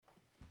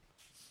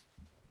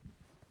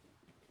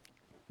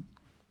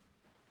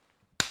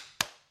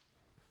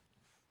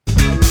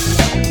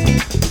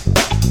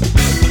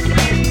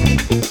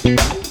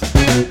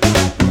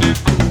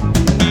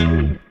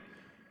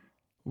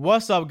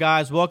What's up,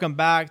 guys? Welcome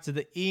back to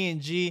the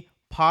E&G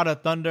Pod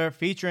of Thunder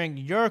featuring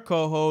your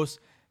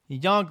co-host,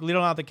 young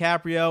Leonardo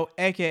DiCaprio,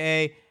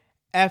 a.k.a.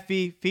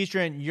 Effie,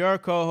 featuring your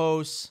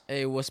co-host.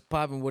 Hey, what's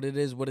poppin'? What it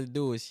is, what it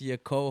do? It's your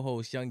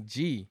co-host, Young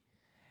G.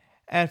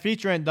 And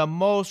featuring the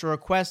most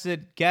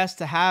requested guest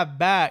to have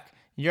back,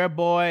 your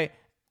boy,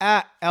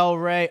 at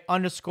Elray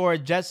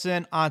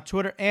 _Jetson on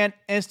Twitter and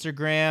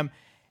Instagram.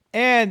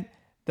 And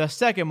the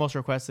second most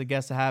requested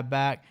guest to have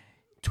back,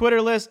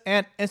 Twitter list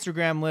and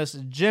Instagram list,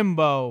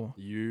 Jimbo.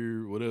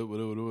 What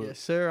up? Yes,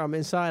 sir. I'm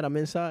inside.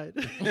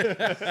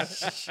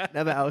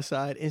 Never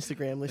outside.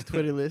 Instagram list,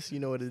 Twitter list. You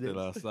know what it is.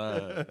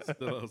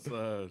 Still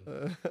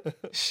outside.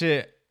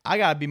 Shit, I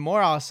gotta be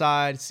more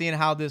outside seeing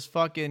how this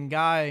fucking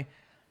guy,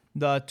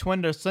 the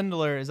Twinder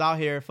Swindler, is out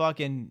here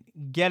fucking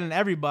getting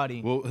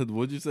everybody.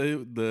 What'd you say?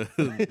 The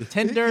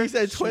Tinder He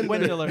said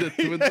Swindler.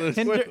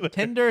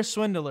 Tinder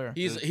Swindler.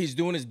 He's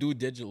doing his due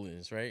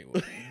diligence, right?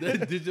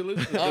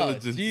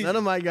 diligence. None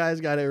of my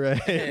guys got it right.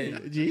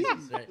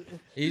 Jeez. Right.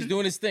 He's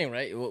doing his thing,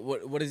 right?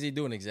 What is he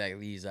doing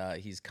exactly?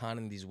 He's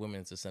conning these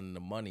women to send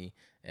them money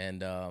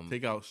and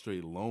Take out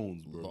straight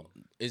loans, bro.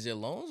 Is it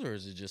loans or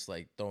is it just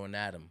like throwing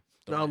at him?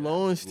 No,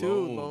 loans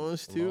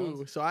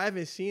too. So I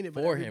haven't seen it,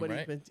 but for him, everybody's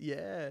right? been,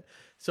 yeah.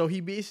 So he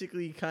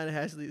basically kind of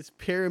has this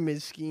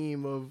pyramid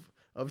scheme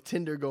of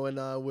Tinder going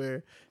on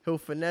where he'll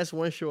finesse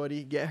one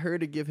shorty, get her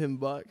to give him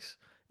bucks,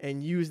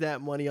 and use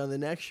that money on the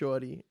next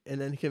shorty, and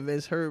then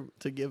convince her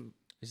to give.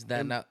 Is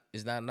that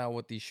not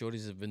what these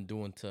shorties have been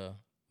doing to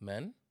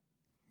men?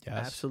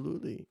 Yes.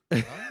 Absolutely.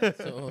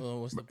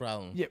 So what's the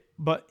problem? Yeah,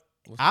 but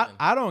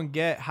I don't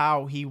get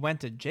how he went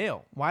to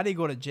jail. Why did he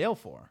go to jail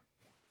for?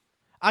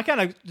 I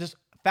kind of just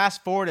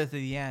fast forwarded to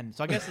the end.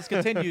 So I guess let's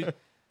continue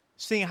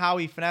seeing how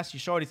he finessed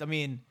these shorties. I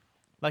mean,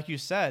 like you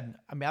said,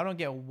 I don't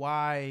get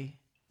why.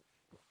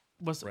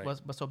 What's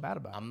so bad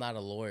about it? I'm not a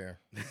lawyer.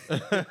 I'll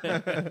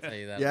tell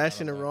you that. You're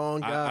asking the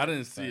wrong guy. I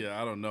didn't see it.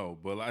 I don't know,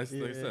 but like I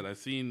said, I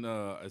seen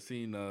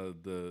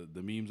the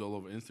memes all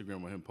over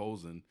Instagram of him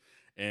posing,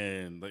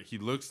 and like he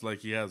looks like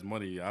he has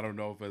money. I don't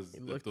know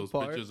if those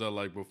pictures are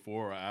like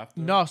before or after.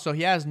 No, so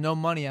he has no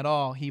money at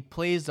all. He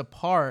plays the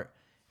part,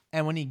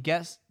 and when he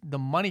gets the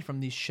money from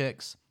these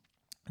chicks,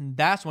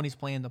 that's when he's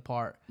playing the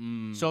part.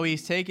 So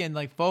he's taking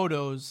like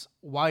photos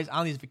while he's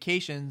on these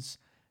vacations,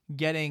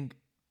 getting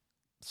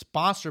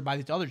sponsored by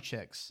these other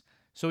chicks.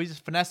 So he's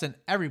just finessing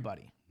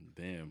everybody.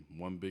 Damn,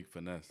 one big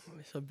finesse.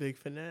 It's a big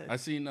finesse. I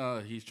seen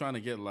he's trying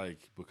to get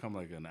become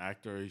like an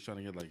actor. He's trying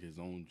to get like his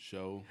own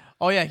show.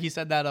 Oh yeah, he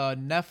said that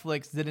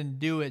Netflix didn't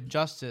do it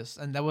justice,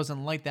 and that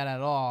wasn't like that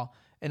at all.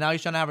 And now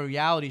he's trying to have a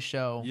reality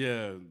show.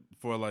 Yeah,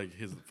 for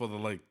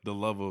the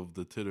love of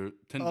the Tinder.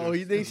 Oh,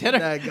 he thinks he's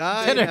that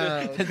guy.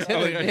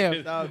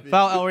 Titter.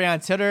 Follow Elray on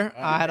Titter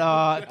at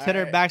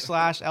Titter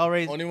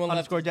 /Elray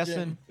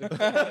 _Jetson.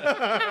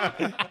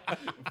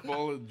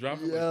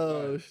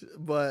 Yo,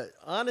 but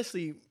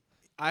honestly,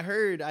 I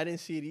didn't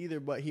see it either,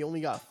 but he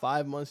only got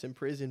 5 months in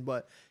prison,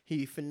 but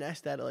he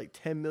finessed that at like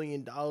 $10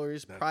 million,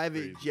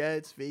 private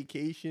jets,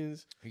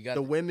 vacations,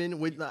 the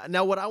women.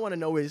 Now, what I want to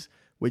know is,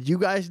 would you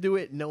guys do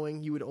it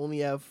knowing you would only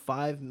have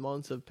 5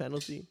 months of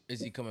penalty?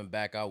 Is he coming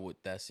back out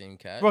with that same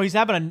cash? Bro, he's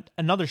having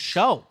another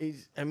show.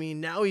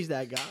 Now he's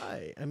that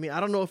guy. I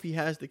don't know if he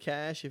has the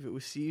cash, if it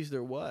was seized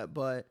or what,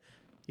 but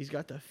he's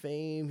got the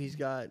fame. He's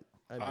got...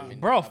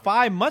 Bro,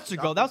 5 months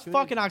ago, that was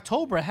fucking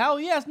October. Hell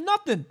yeah, it's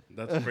nothing.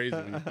 That's crazy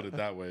when you put it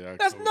that way.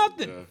 That's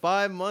nothing. Yeah.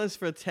 5 months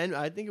for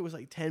I think it was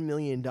like $10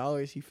 million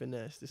he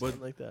finessed or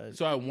something like that.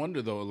 So I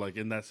wonder though, like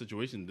in that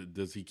situation,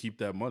 does he keep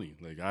that money?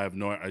 Like I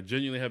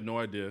genuinely have no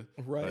idea.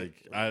 Right.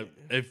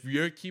 If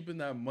you're keeping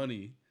that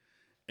money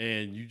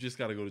and you just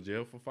got to go to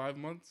jail for 5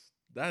 months,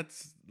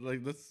 that's.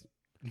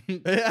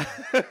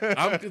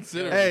 I'm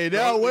considering. Hey,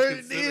 they're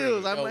worth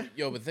deals.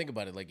 Yo, but think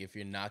about it. Like, if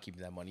you're not keeping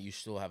that money, you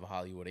still have a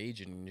Hollywood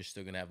agent, and you're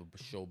still gonna have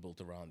a show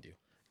built around you.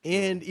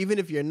 And even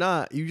if you're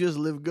not, you just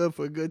live good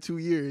for a good 2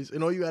 years,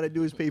 and all you got to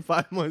do is pay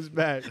 5 months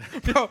back.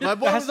 Bro, my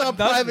boy was on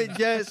private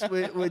jets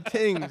with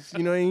things.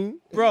 You know what I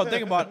mean? Bro,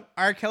 think about it.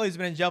 R. Kelly's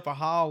been in jail for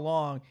how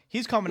long?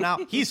 He's coming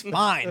out. He's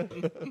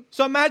fine.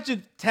 So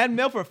imagine 10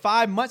 mil for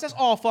 5 months. That's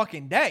all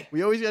fucking day.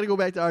 We always got to go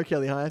back to R.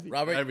 Kelly, huh?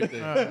 Robert,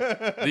 everything.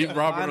 Leave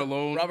Robert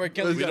alone. Robert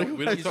Kelly.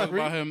 We don't talk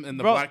about him in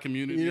the black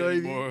community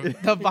anymore.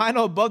 The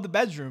vinyl above the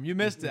bedroom. You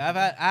missed it.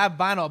 I have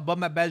vinyl above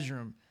my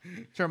bedroom.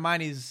 To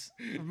Hermione's.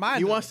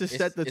 He wants to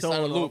set the tone.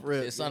 On a loop.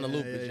 Rip. It's on a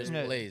loop. It just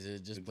plays.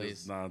 It just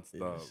plays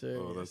nonstop. Sir,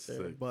 oh, that's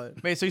sick.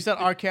 But wait, so you said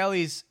R.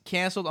 Kelly's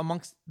canceled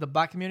amongst the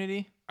black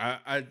community?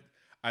 I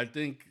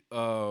think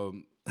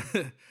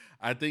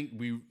I think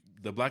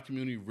the black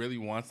community really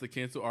wants to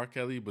cancel R.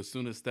 Kelly, but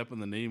soon as Step in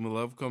the Name of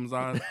Love comes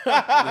on,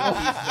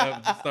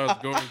 the just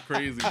starts going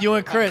crazy. You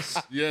and Chris.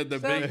 Yeah, the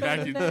baked mac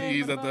and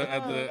cheese at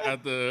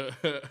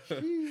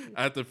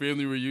the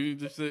family reunion.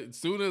 Just as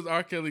soon as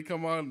R. Kelly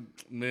come on,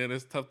 man,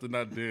 it's tough to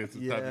not dance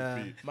and tap your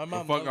feet. My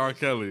mom fuck R.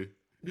 Kelly.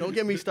 Don't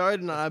get me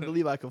started on I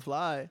Believe I Can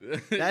Fly.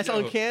 That's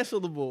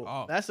uncancelable.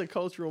 Oh. That's a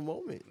cultural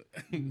moment.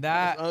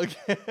 That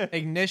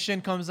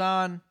Ignition comes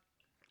on.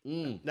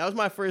 That was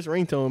my first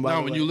ringtone. By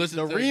the when way. you listen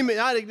the to remix,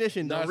 not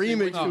Ignition, the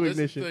remix to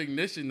Ignition.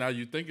 Ignition. Now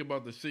you think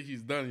about the shit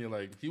he's done. You're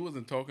like, he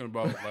wasn't talking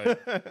about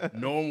like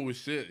normal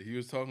shit. He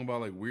was talking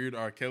about like weird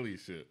R. Kelly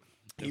shit.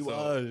 And He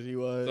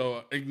was.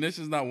 So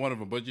Ignition's not one of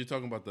them. But you're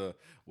talking about the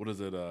what is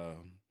it?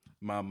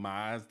 My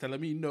mind's telling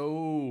me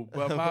no,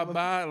 but my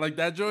mind, like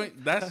that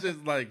joint. That's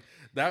just like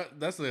that.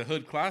 That's a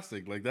hood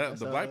classic. Like that.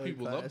 The black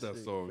people love that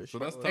song. So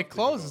that's tough. It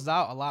closes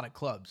out a lot of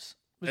clubs,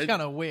 which is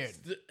kind of weird.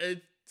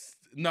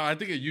 No, I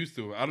think it used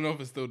to. I don't know if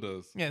it still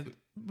does. Yeah,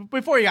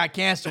 before you got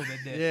canceled,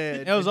 it did.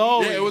 Yeah, it was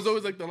always. Yeah, it was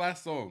always like the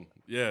last song.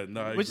 Yeah,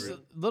 no, I which agree. is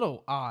a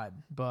little odd,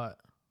 but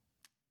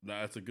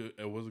Nah, it's a good.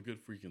 It was a good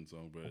freaking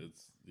song, but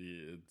it's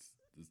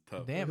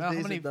tough. damn, Those how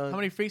days are done.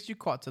 many freaks you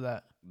caught to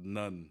that?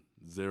 None,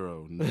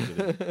 zero,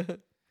 negative.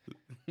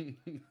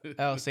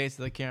 I'll say it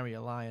to the camera, you're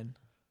lying.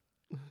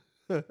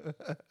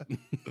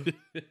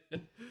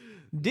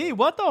 D,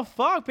 what the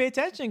fuck? Pay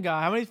attention,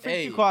 guy. How many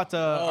freaks you caught to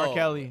R.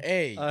 Kelly?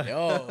 Hey,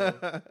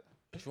 yo.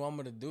 What you want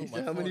me to do?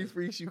 How many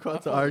freaks you my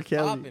caught to phone R. is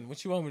Kelly? popping.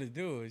 What you want me to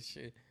do?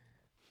 Shit.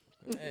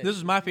 Hey, This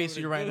is my face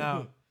to you right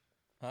now.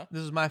 Huh?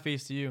 This is my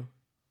face to you.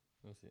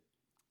 Let's see.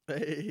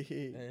 Hey.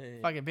 Hey.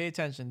 Fucking pay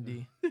attention,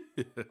 D.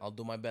 I'll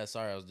do my best.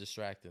 Sorry, I was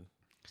distracted.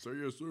 Sir,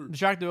 yes, sir.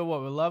 Distracted with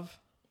what? With love?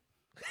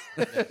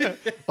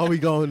 Oh, we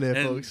going there,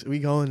 And- folks. We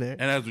going there.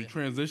 And as we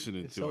transition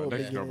into so our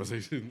next big, yeah.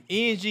 conversation,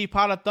 E&G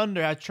Pot of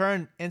Thunder had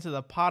turned into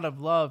the Pot of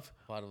Love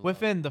Pot of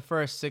within the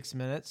first 6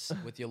 minutes.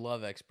 love. With your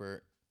love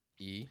expert,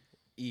 E.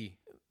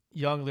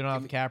 Young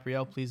Leonardo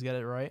DiCaprio, please get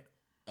it right.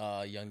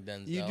 Young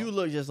Denzel. You do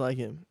look just like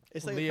him.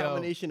 It's like Leo, a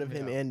combination of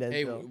him yeah. and Denzel.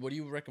 Hey, what do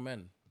you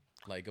recommend?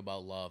 Like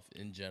about love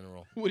in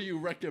general? what do you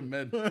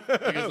recommend? Like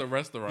it's a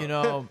restaurant. You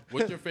know,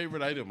 What's your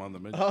favorite item on the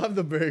menu? I'll have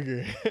the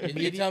burger. Can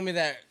you tell me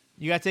that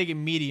you gotta take it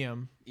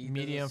medium. he doesn't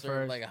Medium serve,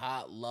 first. like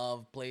hot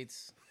love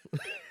plates?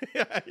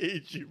 I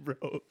hate you, bro.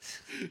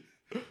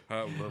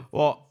 I love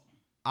Well,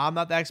 I'm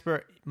not the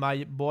expert.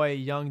 My boy,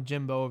 young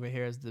Jimbo over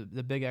here, is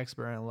the big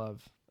expert in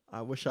love.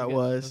 I wish I Look at-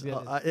 was.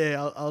 look at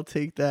I'll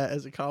take that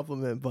as a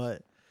compliment,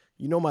 but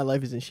you know my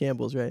life is in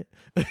shambles, right?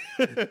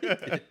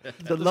 The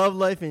love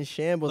life in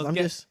shambles.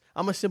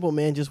 I'm a simple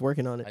man just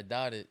working on I it.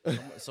 doubt it.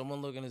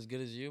 Someone looking as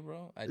good as you,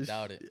 bro? I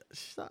doubt it.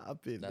 Stop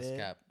it, That's man.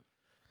 cap.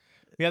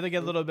 We have to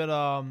get a little bit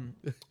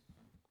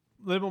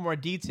more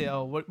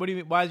detail. What do you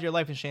mean? Why is your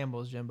life in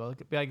shambles, Jimbo? We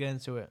gotta get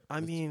into it.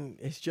 I mean,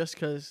 it's just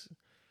because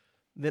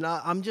then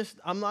I'm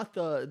not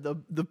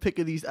the pick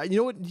of these. You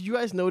know what? Did you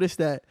guys notice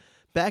that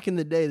back in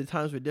the day the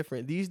times were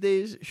different? These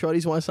days,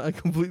 shorties want something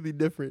completely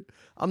different.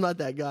 I'm not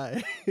that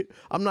guy.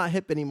 I'm not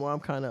hip anymore. I'm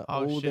kind of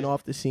old shit. and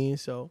off the scene.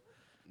 So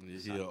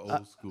He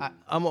old school.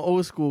 I'm an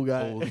old school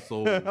guy. Old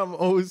soul. I'm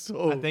old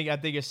soul. I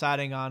think you're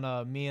siding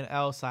on me and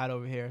L's side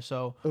over here.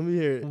 So Let me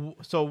hear it.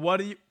 so what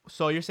do you?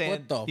 So you're saying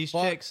What the these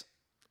fuck? chicks?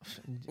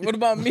 What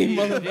about me,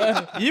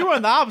 motherfucker? You were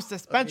in the opposite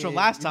spectrum Yeah,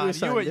 last you time. doing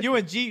something You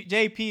and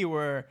JP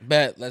were.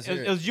 Bet. Let's It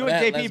hear was- it. it was you and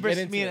Bet, JP let's get versus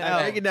into me and it. L.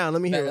 Bet. Break it down.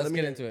 Let me hear Bet, it. let's Let me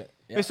get hear into it.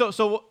 Yeah. Wait,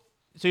 so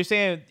you're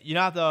saying you're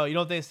not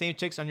the same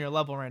chicks on your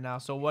level right now.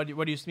 So what do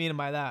you mean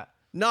by that?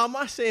 No, I'm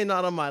not saying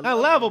not on my Not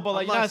level, but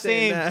like I'm you're not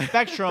saying that.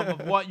 spectrum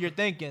of what you're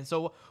thinking.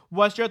 So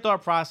what's your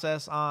thought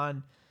process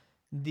on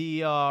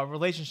the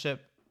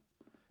relationship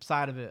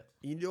side of it?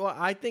 You know what?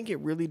 I think it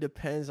really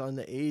depends on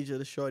the age of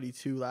the shorty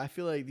too. Like, I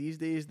feel like these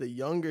days the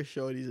younger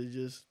shorties are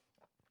just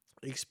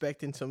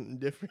expecting something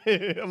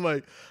different. I'm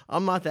like,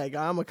 I'm not that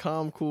guy. I'm a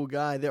calm, cool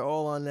guy. They're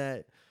all on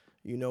that,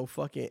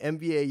 fucking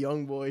NBA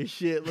young boy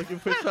shit, looking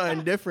for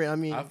something different. I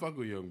mean, I fuck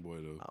with young boy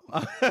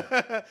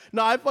though.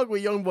 no, I fuck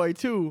with young boy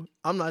too.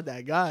 I'm not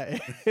that guy.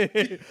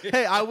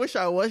 Hey, I wish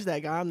I was that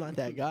guy. I'm not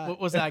that guy.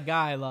 What was that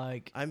guy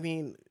like? I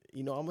mean,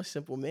 I'm a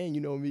simple man. You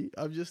know me.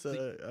 I'm just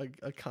a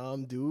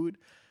calm dude.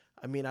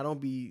 I mean, I don't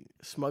be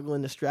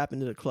smuggling the strap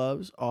into the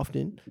clubs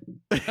often.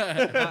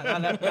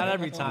 Not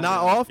every time.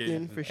 Not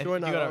often, for If sure. you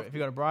Not go often. if you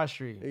go to Broad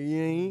Street.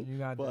 You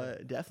got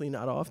but definitely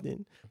not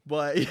often.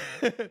 But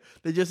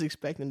they're just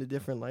expecting a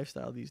different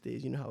lifestyle these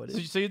days. You know how it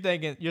is. So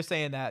you're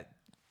saying that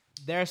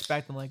they're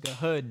expecting like a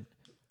hood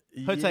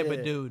type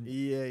of dude.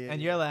 Yeah.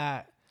 And you're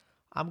like,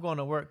 I'm going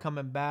to work,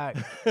 coming back,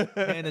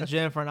 hitting the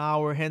gym for an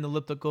hour, hitting the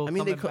elliptical, I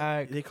mean, coming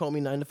back. they call me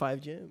 9 to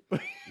 5 gym.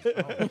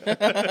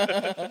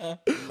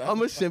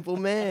 I'm a simple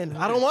man.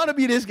 I don't want to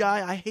be this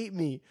guy. I hate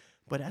me.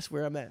 But that's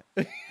where I'm at.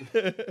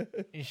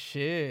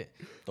 Shit.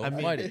 Don't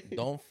fight it.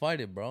 Don't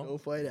fight it, bro.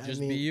 Don't fight it. Just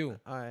be you.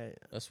 All right.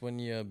 That's when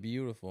you're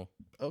beautiful.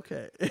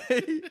 Okay.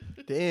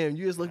 Damn,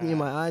 you just looked me in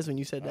my eyes when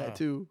you said that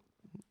too.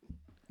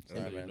 Sorry,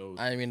 Somebody man. knows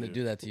I didn't mean to shit.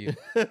 do that to you.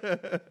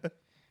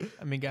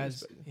 I mean,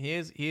 guys, he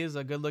is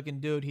a good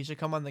looking dude. He should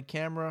come on the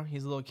camera.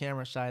 He's a little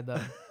camera shy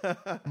though.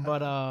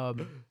 But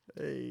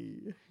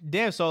Hey.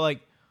 damn. So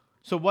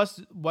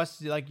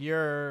what's like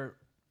your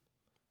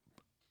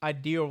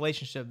ideal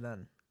relationship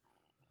then?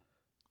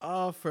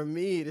 For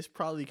me, it's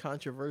probably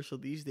controversial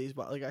these days,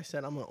 but like I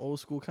said, I'm an old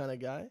school kind of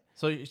guy.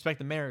 So you expect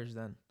the marriage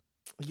then?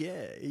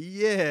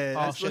 Yeah.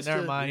 Oh shit,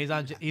 never mind. He's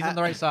on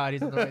the right side.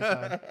 He's on the right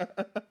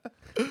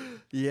side.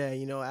 Yeah,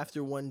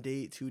 after 1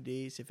 date, 2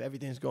 dates, if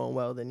everything's going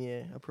well, then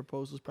yeah, a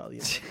proposal's probably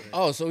in there.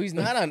 Oh, so he's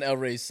not on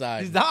Elray's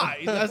side. He's not.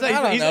 He's on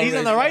Elray's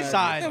the right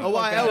side. side. Oh,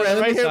 why, Elray?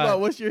 Let me hear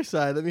about what's your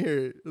side. Let me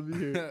hear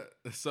it.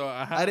 So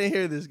I didn't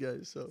hear this,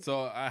 guys.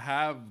 So I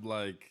have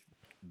like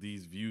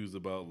these views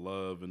about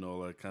love and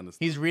all that kind of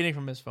stuff. He's reading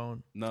from his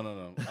phone.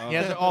 No. He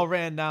has it all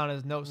written down in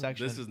his note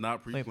section. This is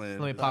not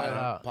pre-planned. Let me pop it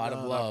out. Pot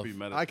of love.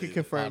 I can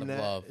confirm Pot of that.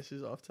 love. This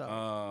is off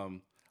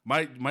topic.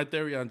 My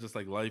theory on just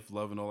like life,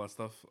 love, and all that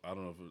stuff. I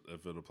don't know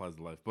if it applies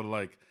to life, but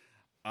like,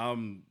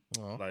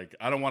 like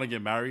I don't want to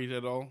get married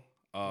at all.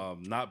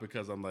 Not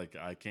because I'm like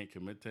I can't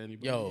commit to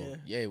anybody. Yo,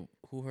 yeah,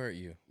 who hurt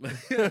you?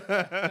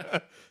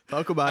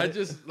 Talk about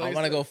it. I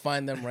want to go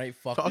find them right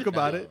fucking Talk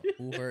about now. it.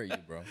 Who hurt you,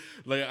 bro?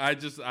 Like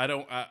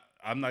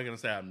I'm not gonna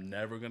say I'm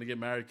never gonna get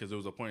married because there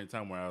was a point in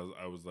time where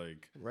I was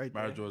like Right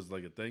marriage there. was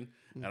like a thing,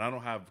 and I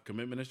don't have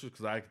commitment issues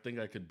because I think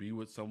I could be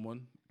with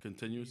someone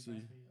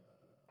continuously.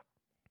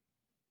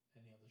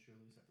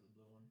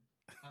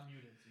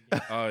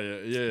 Oh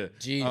yeah.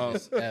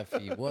 Jesus,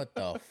 Effie, what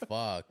the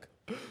fuck?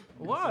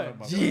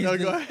 What? Jesus, No,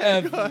 go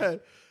ahead.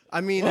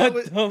 I mean,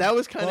 that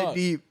was kind of fuck?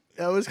 deep.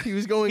 He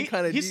was going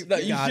kind of deep. No,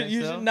 got you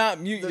it, should not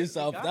mute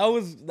yourself. That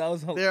was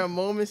There are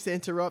moments to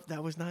interrupt.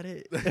 That was not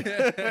it.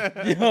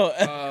 yo.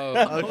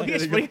 What are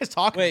you guys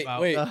talking Wait,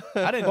 about? wait.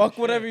 I didn't Fuck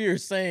whatever you're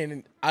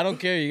saying. I don't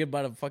care. You're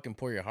about to fucking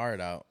pour your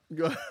heart out.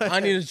 Go ahead. I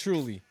need it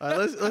truly. All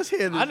right, let's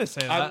hear this. I didn't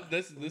say that.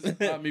 This is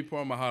not me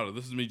pouring my heart out.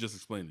 This is me just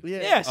explaining.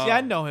 Yeah, see, I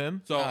know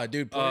him. So, Nah,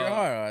 dude, pour your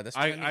heart out. That's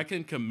I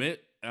can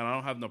commit, and I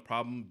don't have no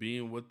problem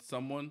being with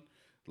someone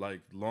like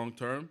long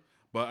term.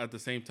 But at the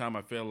same time,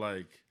 I feel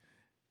like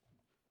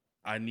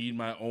I need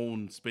my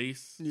own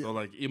space. Yeah. So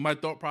like in my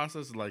thought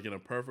process, like in a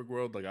perfect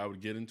world, like I would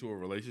get into a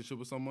relationship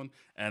with someone,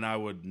 and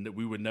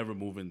we would never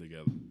move in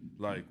together.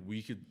 Like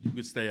you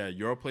could stay at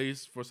your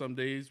place for some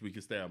days, we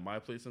could stay at my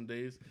place some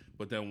days.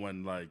 But then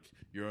when like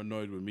you're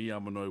annoyed with me,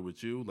 I'm annoyed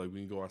with you. Like we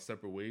can go our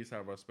separate ways,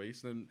 have our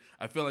space. Then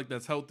I feel like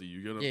that's healthy.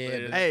 You get what I'm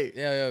saying? Hey.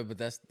 yeah, but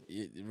that's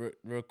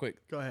real quick.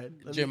 Go ahead.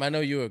 Jim, I know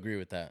you agree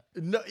with that.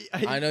 No,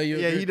 I know you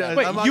Yeah, agree he with does. that.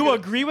 Wait, I'm not you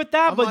gonna- agree with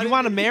that, I'm but not you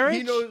want a even- marriage?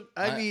 He knows.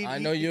 I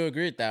know you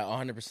agree with that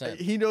 100%.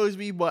 He knows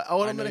me, but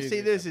what I'm know gonna you say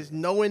agree with this is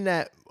knowing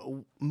that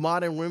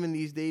modern women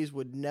these days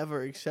would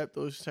never accept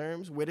those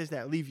terms. Where does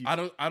that leave you? I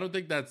don't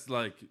think that's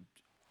like.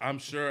 I'm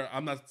sure.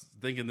 I'm not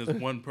thinking there's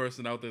one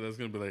person out there that's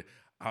gonna be like.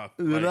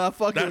 They're not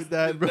fucking with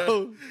that,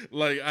 bro.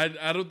 Like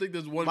I don't think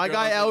there's one. My girl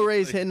guy out there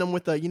Elray's that's hitting them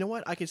with the, you know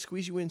what? I can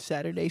squeeze you in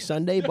Saturday,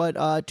 Sunday,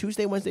 but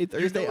Tuesday, Wednesday,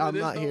 Thursday, what I'm it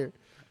is, not though? here.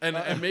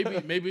 And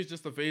maybe it's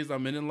just the phase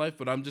I'm in life,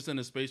 but I'm just in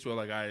a space where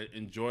like I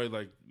enjoy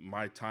like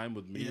my time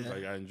with me. Yeah.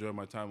 Like I enjoy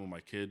my time with my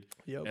kid,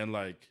 Yep. and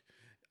like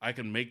I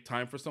can make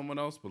time for someone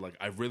else, but like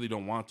I really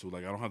don't want to.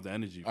 Like I don't have the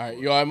energy. All right,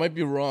 for yo, I might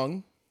be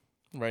wrong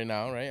right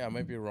now, right? I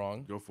might be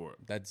wrong. Go for it.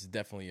 That's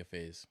definitely a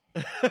phase.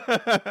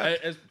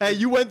 Hey,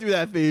 you went through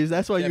that phase.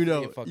 That's why you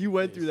Definitely know. a fucking You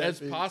went phase. through that It's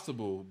phase.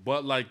 possible,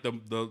 but like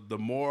the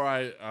more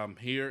I'm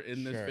here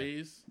in this Sure.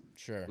 phase,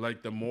 Sure.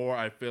 like the more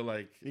I feel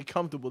like You're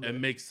comfortable there. it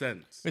makes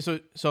sense.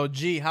 Wait, so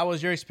G, how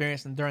was your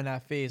experience during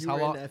that phase? You How were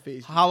in long? that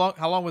phase. How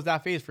long was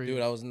that phase for you?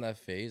 Dude, I was in that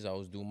phase. I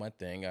was doing my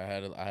thing. I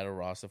had a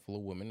roster full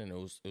of women, and it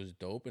was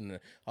dope. And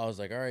I was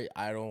like, all right,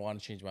 I don't want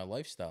to change my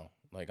lifestyle.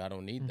 Like, I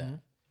don't need that.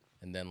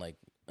 And then like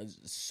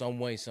some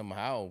way,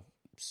 somehow,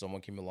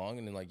 someone came along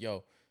and then like,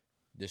 yo,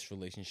 this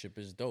relationship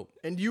is dope.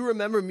 And do you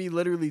remember me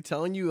literally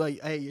telling you, like,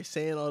 hey, you're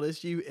saying all this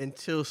to you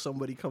until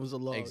somebody comes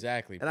along.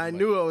 Exactly. And I Like,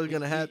 knew it was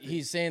going to happen.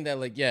 He's saying that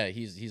like, yeah,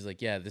 he's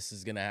like, yeah, this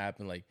is gonna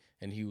happen. Like,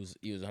 and he was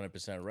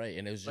 100% right.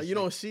 And it was just Like, you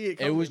don't see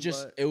it it was coming,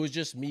 just but- it was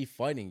just me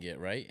fighting it,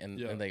 right? And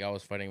Yeah. and like I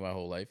was fighting my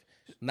whole life,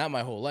 not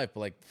my whole life,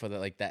 but like for the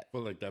like that.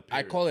 But like that, I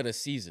period. call it a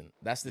season.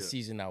 That's the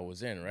season I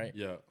was in, right?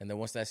 Yeah. And then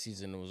once that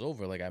season was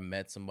over, like I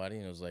met somebody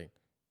and it was like,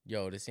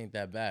 yo, this ain't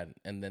that bad.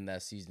 And then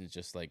that season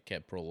just like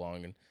kept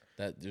prolonging.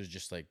 That there's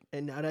just like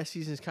And now that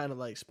season's kind of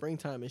like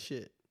springtime and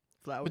shit.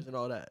 Flowers and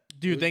all that.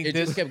 Do you think it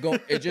this? just kept going.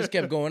 It just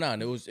kept going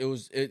on. It was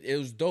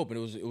dope, and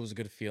it was a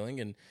good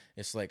feeling. And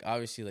it's like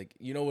obviously like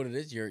you know what it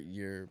is.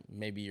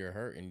 Maybe you're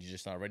hurt and you're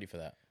just not ready for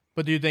that.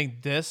 But do you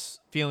think this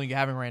feeling you're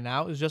having right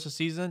now is just a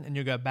season, and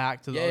you go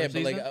back to the Yeah, other but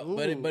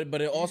season? like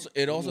but it also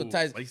Ooh,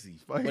 ties. spicy.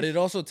 But it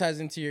also ties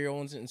into your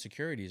own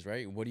insecurities,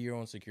 right? What do your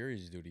own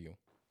insecurities do to you?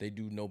 They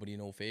do nobody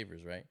no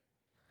favors, right?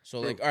 So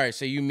like, all right,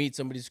 so you meet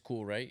somebody's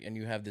cool, right? And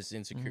you have this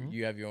insecurity,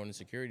 you have your own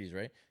insecurities,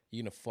 right?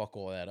 You're gonna fuck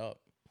all that up,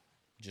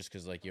 just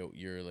because like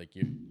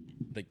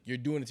you're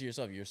doing it to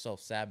yourself. You're self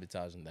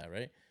sabotaging that,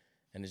 right?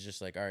 And it's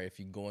just like, all right, if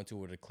you go into it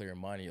with a clear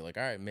mind, you're like,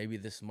 all right, maybe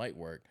this might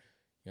work.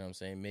 You know what I'm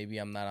saying? Maybe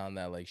I'm not on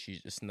that. Like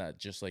it's not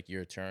just like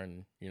your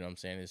turn. You know what I'm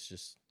saying? It's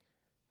just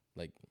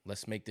like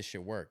let's make this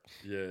shit work.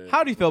 Yeah.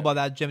 How do you feel about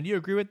that, Jim? Do you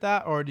agree with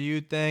that, or do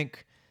you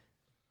think?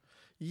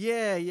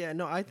 Yeah.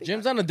 No, I think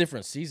Jim's on a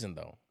different season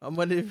though. I'm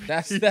gonna.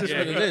 That's what it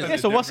is. Yeah,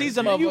 so what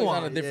season are you Motherfucker's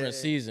on a on? different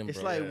season, bro.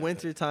 It's like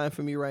winter time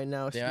for me right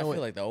now. It's Damn, I snowing.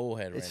 feel like the old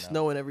head right It's now.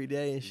 snowing every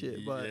day and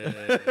shit. But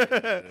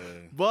Yeah.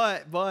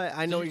 but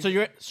I know So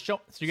you're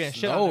getting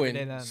shit on every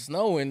day then.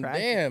 Snowing.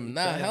 Practically, Damn.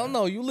 Nah, yeah. hell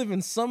no. You live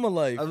in summer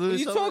life. I What live are in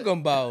you summer- talking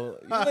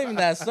about? You living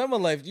that summer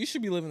life. You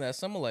should be living that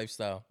summer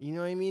lifestyle. You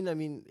know what I mean? I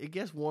mean, it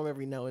gets warm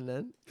every now and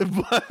then.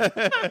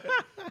 But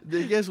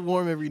it gets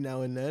warm every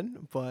now and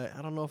then. But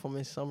I don't know if I'm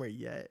in summer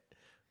yet.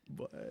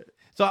 But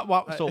So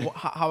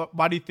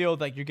why do you feel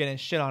like you're getting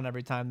shit on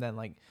every time then?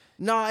 Like,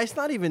 no, it's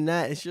not even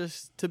that. It's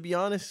just, to be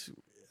honest,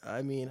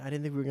 I mean, I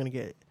didn't think we were gonna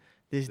get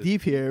this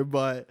deep here,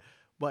 but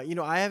you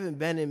know, I haven't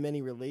been in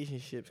many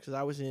relationships because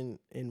I was in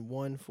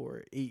one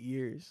for 8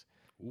 years.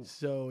 Ooh.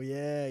 So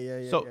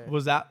yeah. so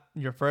was that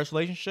your first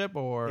relationship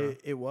or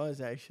It was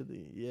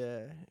actually,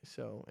 yeah.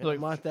 So and like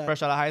I'm not that,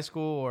 fresh out of high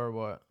school or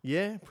what?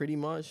 yeah, pretty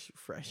much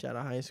fresh out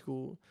of high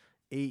school,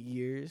 8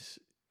 years.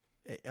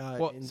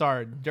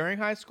 Sorry, during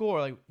high school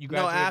or like you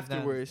No, graduated then?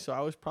 afterwards. So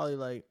I was probably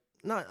like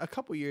not a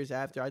couple years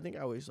after. I think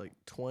I was like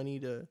 20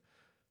 to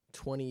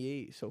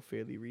 28, so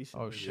fairly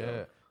recent. Oh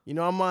shit. You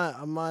know, I'm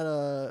not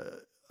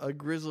a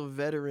grizzled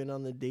veteran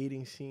on the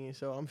dating scene,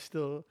 so I'm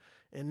still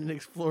in an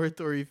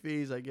exploratory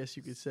phase, I guess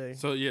you could say.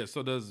 So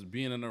so does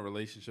being in a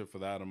relationship for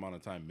that amount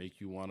of time make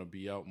you want to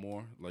be out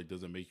more? Like,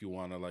 does it make you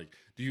want to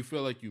do you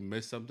feel like you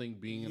miss something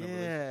being in a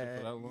relationship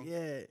for that long?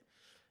 Yeah.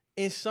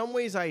 In some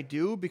ways I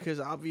do, because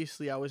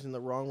obviously I was in the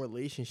wrong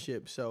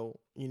relationship, so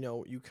you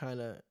know, you kind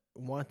of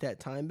want that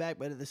time back,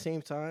 but at the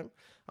same time,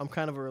 I'm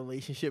kind of a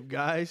relationship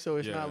guy, so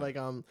it's not like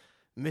I'm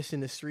missing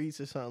the streets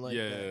or something like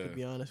that, to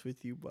be honest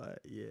with you. But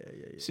yeah.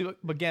 See,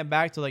 but getting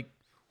back to like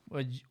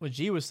what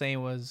G was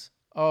saying was,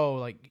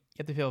 like you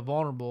have to feel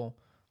vulnerable,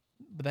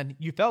 but then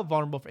you felt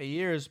vulnerable for 8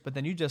 years, but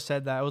then you just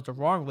said that it was the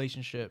wrong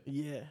relationship.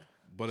 Yeah.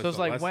 But So it's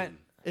like lesson.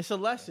 It's a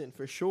lesson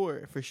for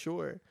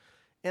sure.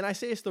 And I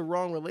say it's the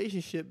wrong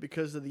relationship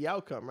because of the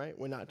outcome, right?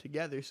 We're not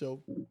together,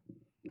 so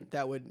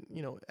that would,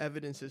 you know,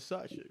 evidence as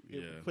such.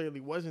 It clearly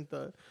wasn't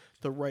the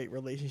right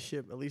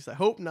relationship. At least I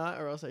hope not,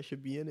 or else I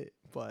should be in it.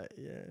 But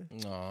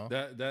yeah. Aw.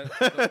 That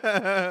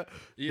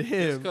just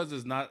Damn. because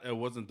it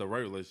wasn't the right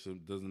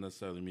relationship doesn't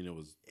necessarily mean it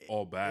was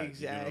all bad.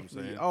 Exactly. You know what I'm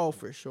saying? Oh,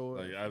 for sure.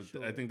 Like for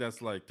sure. I think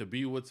that's like, to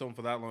be with someone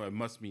for that long, it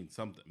must mean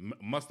something.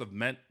 Must have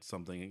meant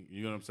something.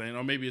 You know what I'm saying?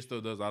 Or maybe it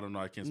still does. I don't know.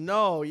 I can't.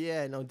 No,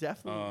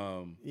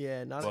 definitely.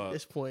 Yeah, not at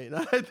this point.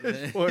 Not at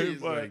this point.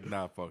 He's like,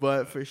 nah, fuck.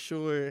 But for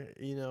sure,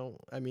 you know,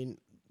 I mean,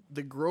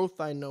 the growth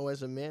I know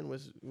as a man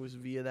was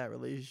via that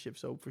relationship.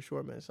 So for sure,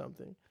 it meant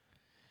something.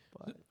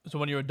 But So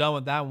when you were done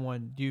with that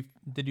one,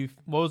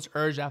 what was the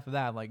urge after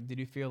that? Like, did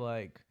you feel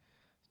like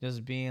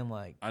just being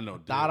like I know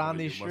not damn on well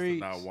these you streets?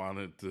 must have not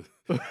wanted to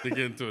get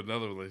into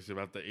another relationship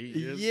after 8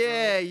 years.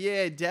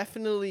 yeah,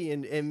 definitely.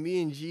 And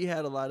me and G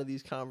had a lot of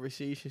these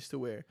conversations to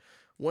where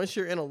once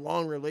you're in a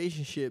long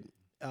relationship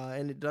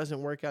and it doesn't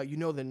work out, you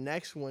know, the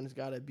next one's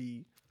got to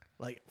be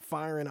like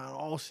firing on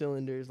all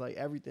cylinders. Like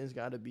everything's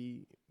got to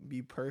be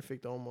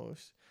perfect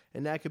almost.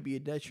 And that could be a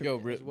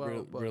detriment as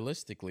well. But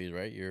realistically,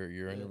 right?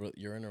 You're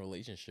in a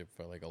relationship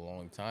for like a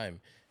long time,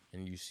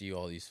 and you see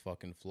all these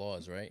fucking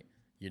flaws, right?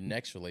 Your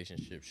next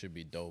relationship should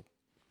be dope.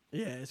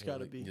 yeah, it's got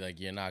to be. Like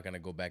you're not gonna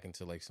go back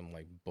into like some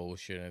like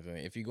bullshit or anything.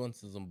 If you go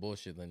into some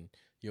bullshit, then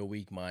you're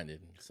weak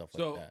minded and stuff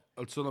like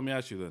that. So let me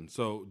ask you then.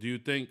 So do you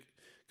think,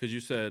 because you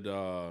said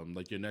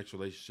like your next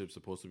relationship's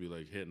supposed to be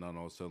like hitting on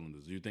all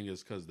cylinders, do you think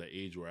it's because the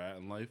age we're at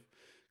in life?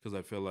 Because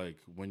I feel like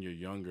when you're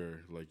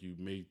younger, like you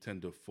may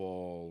tend to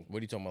fall. What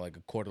are you talking about? Like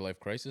a quarter life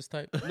crisis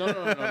type? No,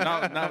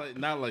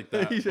 not like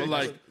that. But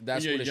like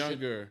That's when what you're it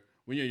should- younger.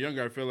 When you're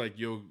younger, I feel like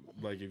you'll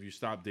like if you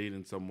stop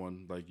dating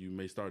someone, like you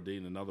may start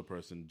dating another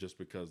person just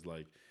because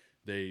like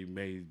they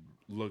may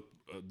look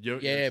you're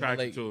attracted but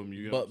like, to them.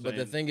 You know what I'm but the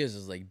saying? thing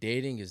is like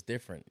dating is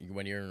different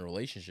when you're in a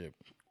relationship.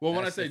 Well,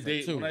 when I That's say different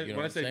date, too, when you know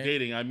I what say I'm saying?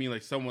 dating, I mean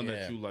like someone Yeah.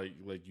 that you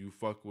like you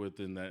fuck with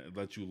and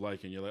that you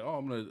like, and you're like, oh,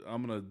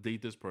 I'm gonna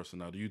date this person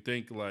now. Do you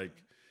think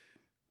like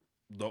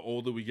the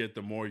older we get,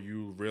 the more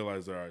you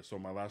realize, all right, so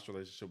my last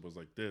relationship was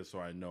like this, so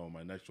I know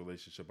my next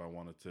relationship I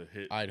wanted to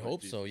hit. I'd like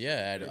hope these- so.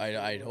 Yeah,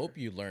 I'd hope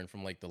you learn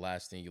from like the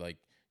last thing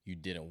you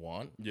didn't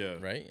want. Yeah.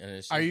 Right. And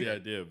it's Are just, you- the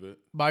idea of it.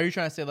 But are you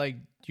trying to say like,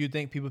 do you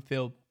think people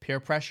feel peer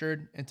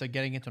pressured into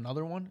getting into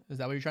another one? Is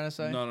that what you're trying to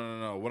say?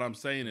 No. What I'm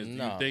saying is, do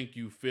No. you think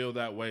you feel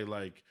that way?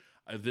 Like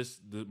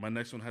my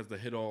next one has to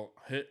hit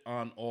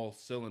on all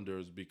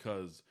cylinders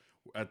because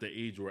at the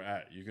age we're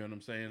at, you get what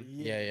I'm saying?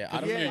 yeah. I I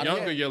don't. When Yeah, you're I don't-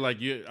 younger, you're like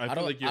I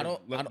feel like I you're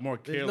don't- more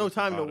careless. There's no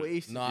time to about it.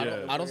 waste. No, I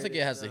don't. Yeah. I don't think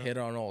it has to hit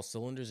on all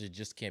cylinders. It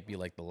just can't be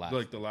like the last.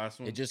 Like the last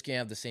one. It just can't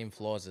have the same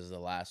flaws as the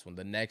last one.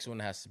 The next one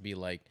has to be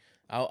like.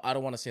 I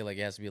don't want to say like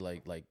it has to be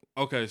like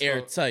okay. So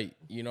airtight.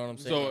 You know what I'm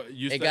saying? So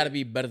you it say- got to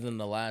be better than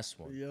the last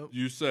one. Yep.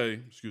 you say,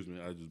 excuse me,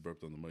 I just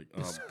burped on the mic.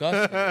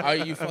 Disgusting. Are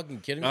you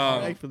fucking kidding me?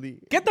 Thankfully.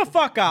 Get the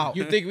fuck out.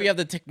 You think we have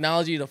the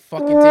technology to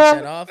fucking take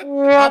that off?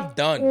 I'm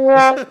done.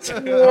 I'm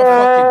fucking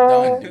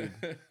done,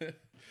 dude.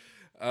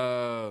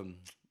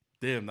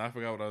 Damn, I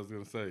forgot what I was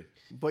gonna say.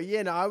 But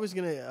yeah, no, I was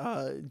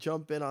gonna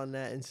jump in on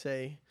that and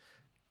say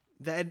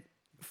that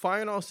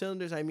firing all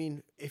cylinders. I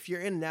mean, if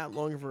you're in that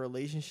long of a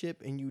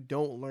relationship and you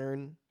don't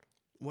learn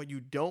what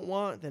you don't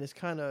want, then it's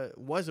kind of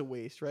was a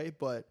waste, right?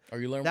 But Or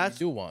you learn what you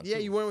do want. Yeah,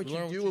 too. you learn what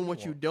you do and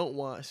what you don't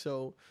want.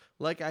 So,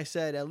 like I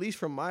said, at least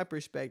from my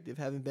perspective,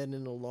 having been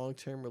in a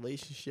long-term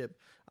relationship,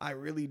 I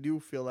really do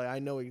feel like I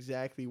know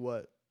exactly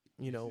what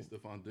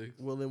Stephon Diggs.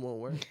 will and won't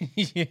work.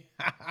 Yeah.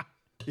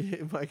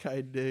 Yeah, my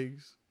guy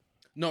Diggs.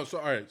 No, so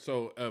all right,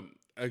 so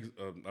I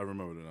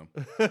remember the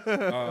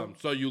name.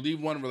 So you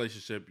leave one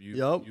relationship,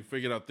 you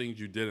figured out things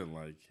you didn't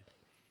like,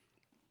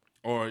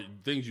 or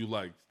things you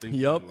liked. Things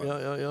you didn't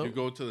like. You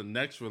go to the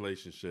next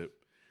relationship,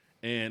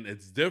 and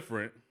it's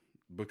different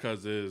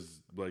because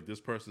there's like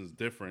this person's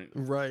different,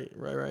 Right.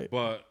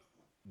 but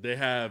they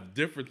have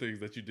different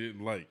things that you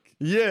didn't like.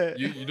 Yeah,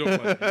 You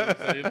don't like. You know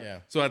what I'm saying? Yeah.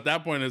 So at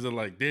that point, is it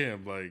like,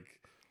 damn, like,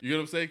 you know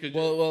what I'm saying?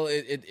 Well,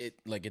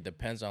 it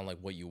depends on like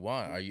what you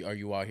want. Are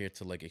you out here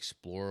to like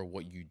explore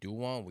what you do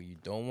want, what you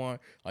don't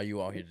want? Are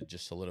you out here to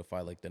just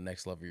solidify like the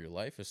next level of your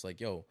life? It's like,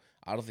 yo,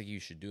 I don't think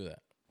you should do that.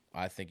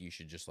 I think you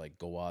should just like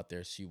go out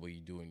there, see what you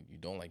do and you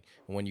don't like.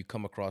 And when you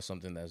come across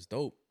something that's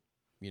dope,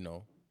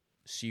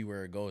 see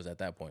where it goes at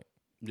that point.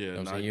 yeah, You know what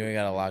I'm saying? You ain't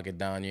gotta lock it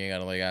down. You ain't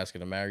gotta like ask her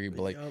to marry you,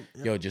 but like,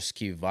 yo, just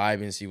keep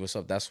vibing, see what's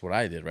up. That's what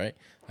I did, right?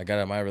 I got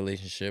out of my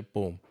relationship,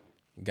 boom.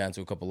 Got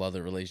into a couple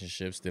other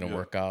relationships, didn't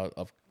work out.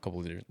 A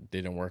couple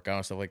didn't work out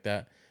and stuff like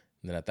that.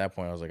 And then at that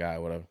point, I was like, all right,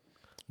 whatever.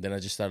 Then I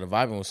just started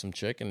vibing with some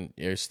chick, and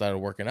it started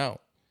working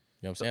out.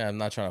 You know what I'm saying? I'm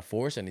not trying to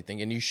force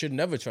anything, and you should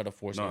never try to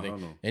force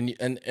anything.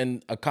 No.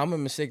 And a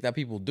common mistake that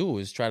people do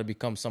is try to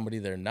become somebody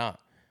they're not,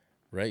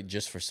 right?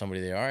 Just for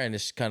somebody they are, and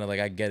it's kind of like,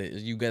 I get it.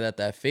 You get at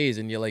that phase,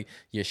 and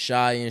you're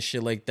shy and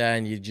shit like that,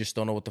 and you just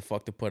don't know what the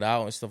fuck to put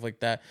out and stuff like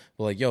that.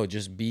 But like, yo,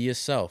 just be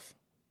yourself.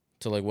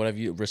 To like whatever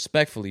you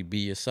respectfully be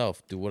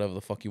yourself. Do whatever the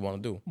fuck you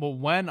want to do. But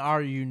when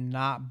are you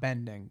not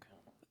bending?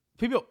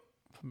 People.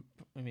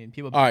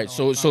 All right,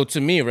 so to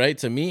me, right?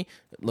 To me,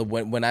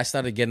 when I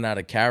started getting out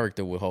of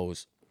character with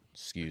hoes,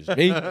 excuse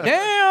me.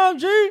 Damn,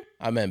 G.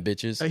 I meant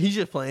bitches. He's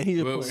just playing.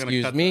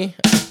 Excuse me.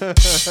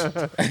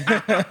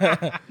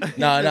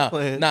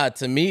 Nah.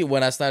 To me,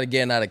 when I started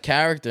getting out of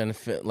character and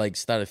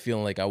started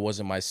feeling like I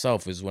wasn't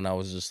myself, is when I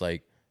was just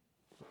like,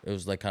 it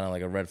was like kind of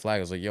like a red flag.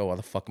 I was like, yo, why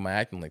the fuck am I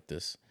acting like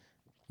this?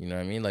 You know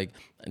what I mean? Like,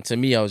 and to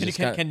me, I was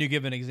Can you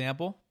give an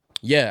example?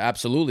 Yeah,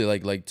 absolutely.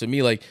 Like to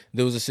me, like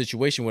there was a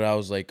situation where I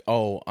was like,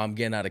 oh, I'm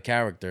getting out of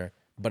character,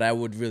 but I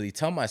would really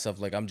tell myself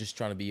like I'm just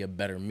trying to be a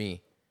better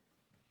me.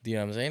 Do you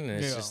know what I'm saying?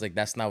 And it's just like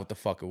that's not what the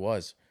fuck it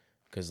was.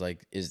 Because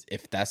like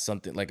if that's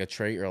something like a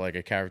trait or like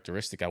a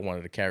characteristic I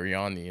wanted to carry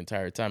on the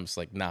entire time, it's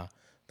like nah,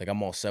 like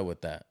I'm all set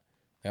with that.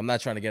 Like, I'm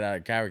not trying to get out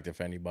of character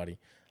for anybody.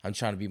 I'm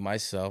trying to be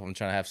myself. I'm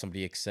trying to have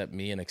somebody accept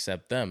me and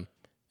accept them.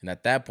 And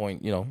at that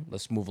point,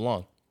 let's move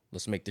along.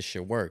 Let's make this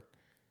shit work.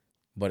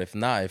 But if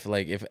not,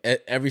 if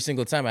every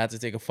single time I have to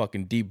take a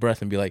fucking deep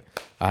breath and be like,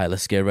 all right,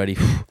 let's get ready,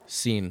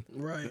 scene.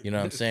 Right. You know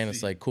what I'm saying?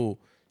 It's like,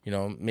 cool.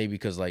 Maybe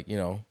because like,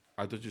 I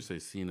thought you say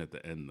scene at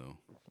the end though.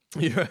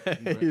 You're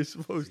right. You're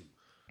supposed to.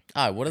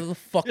 All right, whatever the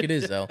fuck it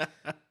is, though.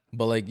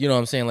 But like, you know what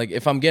I'm saying? Like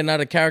if I'm getting out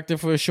of character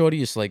for a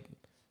shorty, it's like,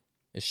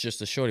 it's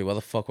just a shorty. Why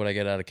the fuck would I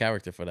get out of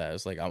character for that?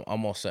 It's like,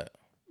 I'm all set.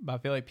 But I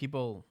feel like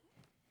people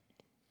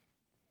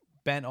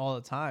bend all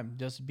the time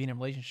just being in a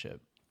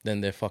relationship. Then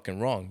they're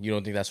fucking wrong. You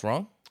don't think that's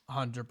wrong?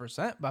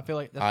 100%. But I feel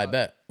like I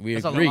bet. We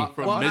agree.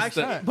 From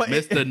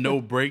Mr. No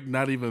Break,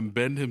 not even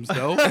bend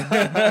himself.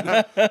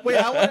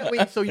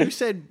 Wait, so you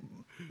said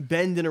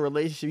bend in a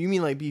relationship. You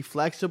mean like be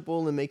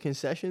flexible and make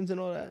concessions and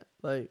all that?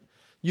 Like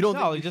you don't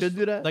think you should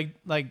do that?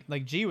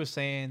 Like G was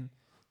saying,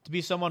 to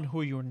be someone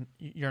who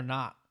you're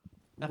not.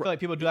 I feel like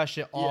people do that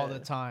shit all the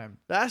time.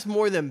 That's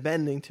more than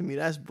bending to me.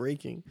 That's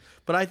breaking.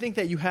 But I think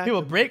that you have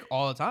people break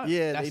all the time.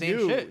 Yeah, that they same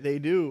do. Shit. They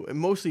do, and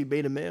mostly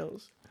beta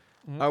males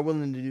are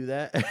willing to do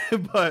that.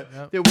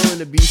 But they're willing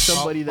to be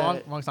somebody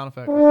that. Wrong sound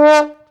effect.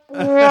 But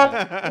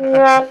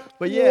yeah,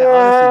 honestly, there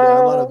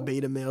are a lot of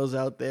beta males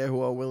out there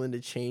who are willing to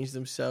change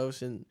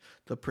themselves and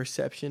the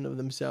perception of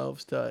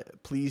themselves to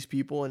please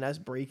people, and that's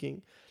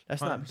breaking.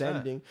 That's 100%. Not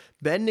bending.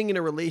 Bending in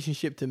a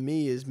relationship to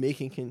me is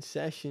making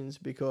concessions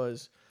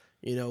because,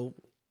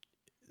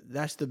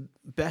 that's the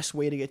best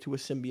way to get to a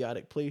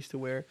symbiotic place to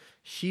where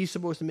she's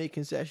supposed to make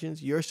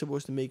concessions, you're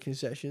supposed to make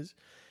concessions,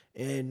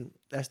 and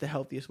that's the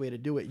healthiest way to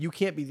do it. You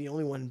can't be the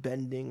only one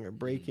bending or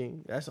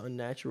breaking. That's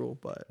unnatural,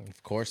 but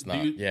of course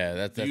not.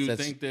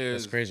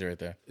 That's crazy right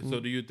there. So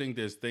do you think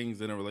there's things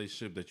in a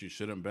relationship that you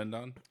shouldn't bend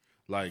on?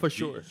 Like for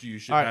sure. You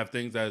should have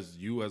things as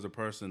you as a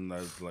person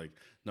that's like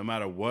no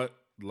matter what,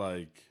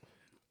 like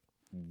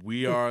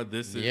we are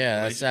this is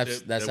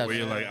that's where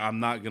you're like, I'm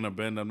not gonna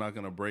bend, I'm not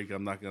gonna break,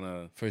 I'm not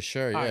gonna for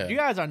sure. Right, you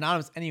guys are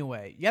anonymous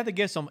anyway. You have to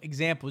give some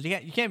examples. You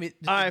can't be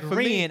just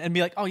agreeing and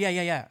be like, oh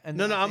yeah. And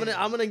no,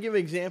 I'm gonna give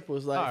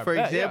examples. Like for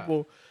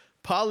example,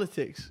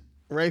 politics.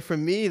 Right, for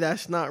me,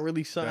 that's not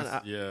really something.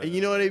 You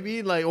know what I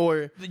mean? Like,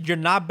 or you're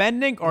not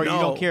bending, or you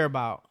don't care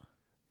about.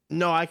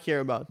 No, I care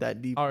about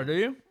that deep. Oh, do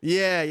you?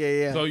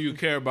 Yeah. So you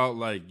care about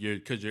like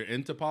because you're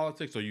into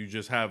politics, or you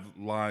just have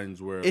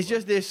lines where It's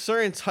just there's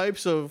certain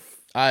types of.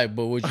 All right,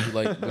 but would you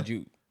like?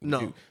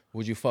 No.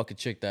 Would you fuck a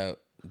chick that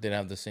didn't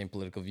have the same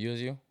political view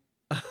as you?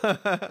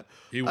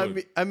 he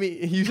would. I mean,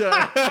 you said.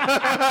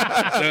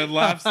 The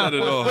laugh said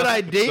it all. Would I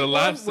date The one?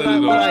 laugh said Would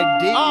it all. I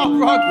date Oh, one?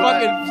 wrong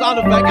fucking sound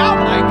effect. Oh my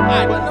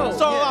god. But no,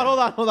 So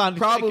yeah. hold on.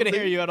 Probably, I couldn't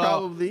hear you at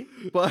all. probably.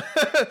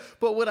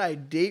 But would I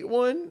date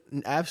one?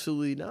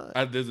 Absolutely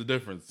not. There's a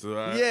difference. So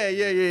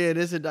Yeah.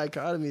 There's a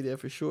dichotomy there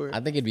for sure. I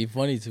think it'd be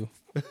funny too.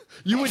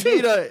 You would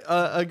date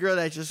a girl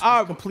that just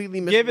completely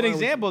missed. Give an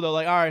example though.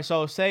 Like, all right,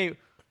 so say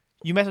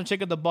you met some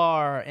chick at the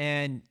bar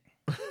and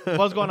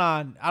what's going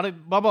on?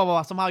 Blah blah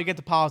blah. Somehow you get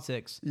to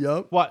politics.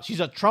 Yup. What? She's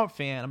a Trump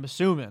fan, I'm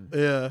assuming.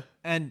 Yeah.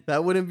 And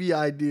That wouldn't be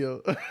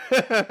ideal.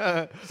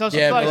 so she's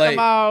Yeah, like, but like-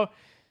 somehow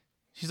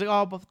she's like,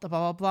 oh, blah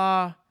blah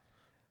blah.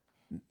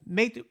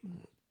 Make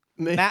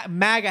the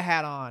MAGA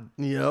hat on.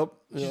 Yep.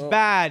 She's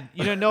bad.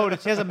 You didn't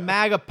notice. She has a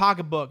MAGA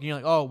pocketbook. And you're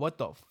like, oh, what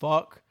the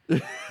fuck?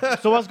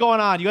 So what's going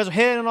on? You guys are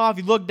hitting it off.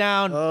 You look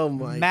down. Oh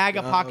my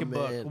MAGA God,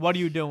 pocketbook. man. What are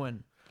you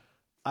doing?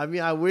 I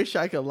mean, I wish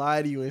I could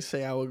lie to you and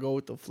say I would go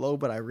with the flow,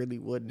 but I really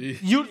wouldn't.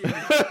 You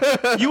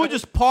would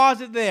just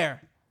pause it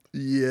there.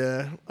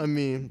 Yeah. I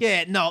mean,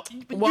 Yeah, no.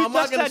 well, You I'm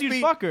not just gonna said you'd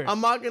speak. fuck her.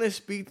 I'm not gonna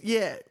speak.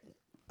 Yeah.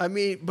 I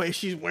mean, but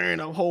she's wearing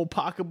a whole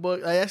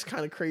pocketbook. Like, that's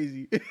kind of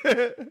crazy. Yeah,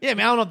 I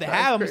mean, I don't know if they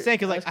have. I'm cra- just saying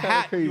because like a that's kinda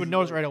hat, you would crazy,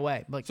 notice bro. right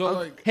away. Like, So,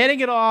 like- hitting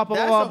it off, blah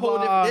That's blah a whole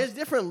blah. different. There's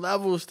different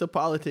levels to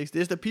politics.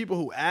 There's the people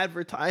who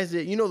advertise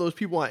it. You know those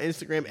people on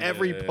Instagram.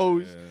 Every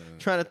post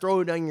trying to throw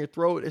it down your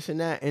throat, this and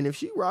that. And if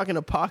she rocking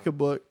a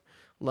pocketbook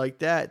like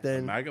that,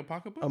 then MAGA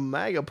pocketbook. a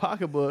MAGA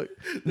pocketbook,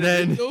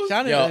 then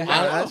Sounded Yo, like,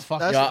 that's- fuck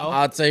that's- Yo, yourself.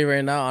 I'll tell you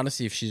right now,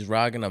 honestly, if she's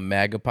rocking a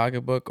MAGA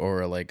pocketbook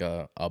or like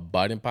a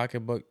Biden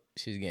pocketbook,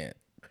 she's getting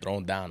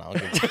thrown down. I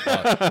don't give a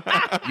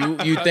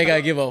fuck. You think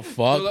I give a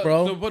fuck,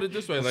 bro? So put it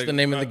this way, That's like the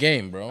name of the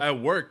game, bro. At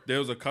work, there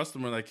was a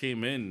customer that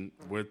came in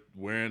with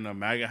wearing a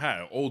MAGA hat.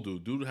 An old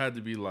dude. Dude had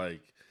to be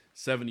like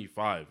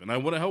 75, and I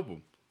wouldn't help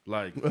him.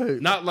 Like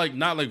not like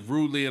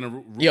rudely in a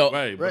rude Yo,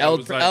 way. But it L,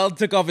 was like, L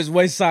took off his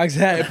White Sox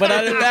hat, but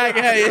I didn't back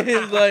hat.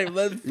 He's like,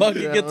 let's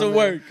fucking get to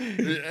work.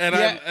 and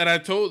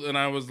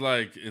I was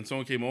like, and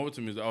someone came over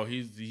to me. Oh,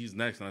 he's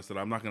next, and I said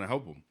I'm not gonna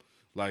help him.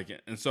 Like,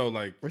 and so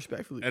like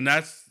respectfully. and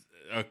that's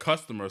a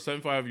customer, a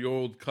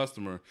 75-year-old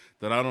customer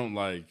that I don't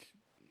like.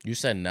 You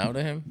said no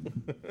to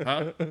him?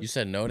 Huh? You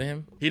said no to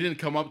him? He didn't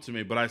come up to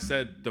me, but I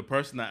said the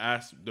person that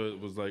asked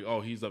was like,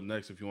 "Oh, he's up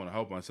next. If you want to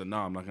help him," I said, "No,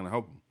 I'm not gonna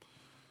help him."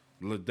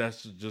 Look,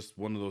 that's just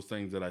one of those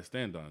things that I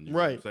stand on. You know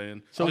Right. what I'm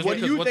saying? So Just what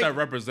do because you what think- that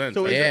represents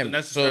so doesn't Damn.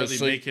 necessarily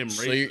make him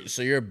so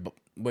racist. you're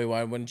wait.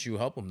 Why wouldn't you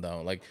help him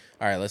though? Like,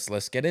 all right,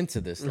 let's get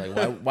into this. Like,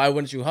 why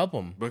wouldn't you help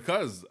him?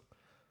 Because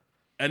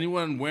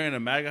anyone wearing a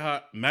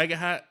MAGA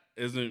hat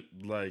isn't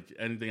like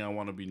anything I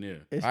want to be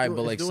near. It's All right, do-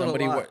 but it's like doing a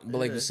somebody,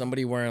 lot. Yeah.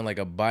 somebody wearing like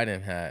a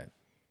Biden hat,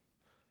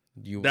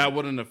 you That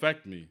wouldn't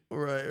affect me.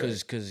 Right.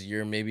 because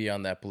you're maybe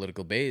on that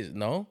political base.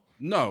 No,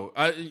 No,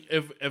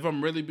 if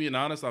I'm really being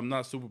honest, I'm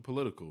not super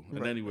political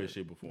in any way,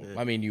 shape, or form.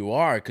 I mean you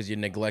are because you're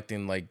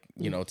neglecting like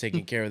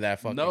taking care of that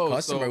fucking No,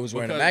 customer so who's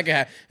wearing a because- MAGA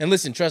hat. And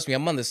listen, trust me,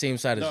 I'm on the same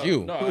side as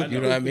you. I You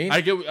know what I mean?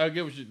 I get what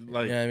you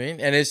like. You know what I mean?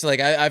 And it's like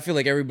I feel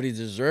like everybody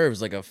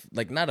deserves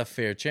like not a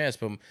fair chance,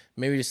 but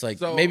maybe just like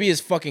So- maybe his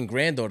fucking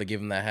granddaughter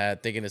give him that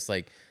hat, thinking it's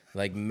like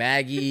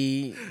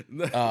Maggie,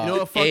 what,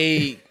 fuck-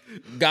 a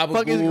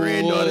fuck his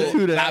granddaughter too,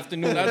 gabagool that.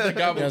 afternoon. Not the You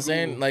know what I'm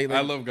saying? Like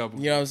I love gabagool.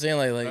 You know what I'm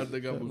saying? Like Not the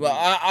gabagool.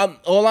 well, I'm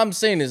all I'm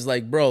saying is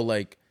like, bro,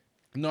 like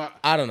No,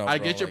 I don't know. I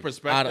bro. get your Like,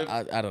 perspective.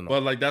 I don't know.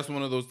 But like that's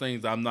one of those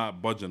things I'm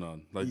not budging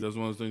on. Like that's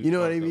one of those things. You know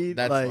what I fucked up. mean?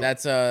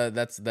 That's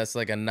Like- that's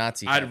like a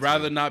Nazi. I'd tattoo.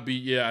 rather not be.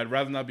 Yeah, I'd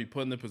rather not be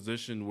put in a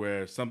position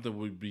where something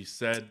would be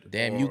said.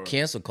 Damn, you or-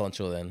 cancel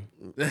culture then.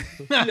 That's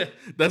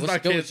What's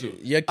not good with cancel. you?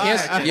 You're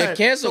cancel, you're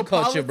cancel So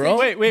culture, bro.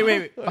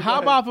 Wait.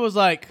 How about if it was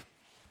like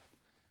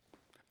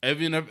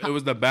Even if it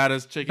was the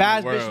baddest chick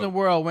baddest in the world, bitch in the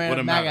world wearing a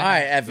wouldn't MAGA matter. All hat?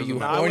 right, Effie, you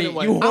Doesn't horny,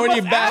 matter. you I horny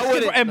wouldn't-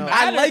 bastard. It no. matters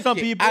I like some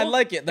it. people. I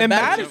like it. The It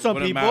bastard- matters some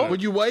Wouldn't people. matter.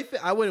 Would you wife it?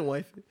 I wouldn't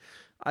wife it.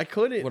 I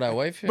couldn't. Would I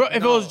wife it? Bro,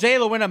 if it was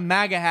J-Lo wearing a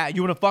MAGA hat,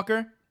 you wanna fuck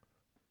her?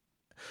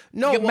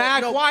 No, Get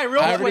mad, quiet,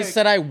 real I already quick.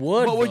 said I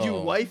would. But would you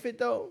though. wife it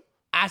though?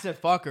 I said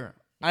fuck her.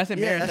 I said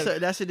Yeah, marry her.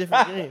 that's a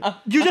different game.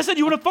 You just said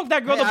you wanna fuck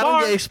that girl Hey, at the I don't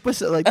bar. get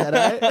explicit like that.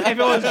 All right? If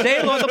it was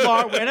J-Lo at the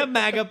bar wearing a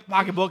MAGA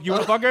pocketbook, you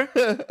wanna fuck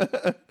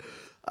her?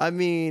 I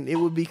mean, it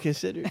would be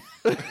considered.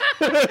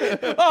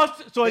 Oh,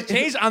 so it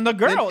changed on the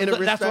girl. In a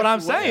That's what I'm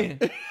respectful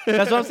saying.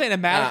 That's what I'm saying. It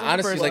matters. on the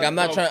honestly, person. like I'm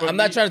not No, trying. for I'm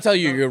not me- trying to tell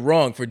you you're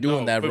wrong for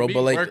doing that, for bro. me,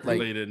 But work like,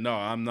 related, no,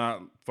 I'm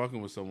not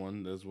fucking with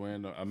someone that's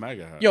wearing a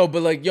MAGA hat.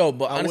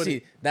 but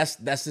honestly, that's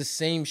the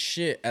same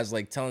shit as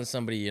like telling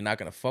somebody you're not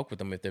gonna fuck with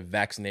them if they're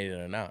vaccinated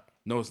or not.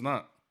 No, it's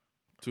not.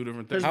 Two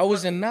different things. How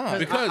is it not?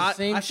 Because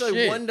same I feel like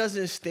shit. one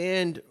doesn't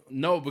stand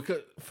No,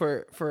 because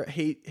for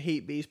hate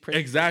based principles.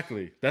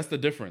 exactly that's the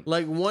difference.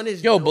 Like one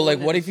is Yo, but like,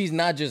 known what as- if he's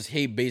not just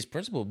hate based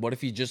principle? What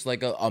if he's just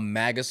like a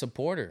MAGA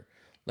supporter?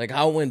 Like,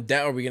 how in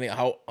depth are we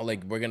gonna?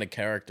 We're gonna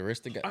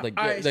characteristic? Like,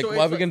 Alright, like so why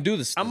are it's we gonna do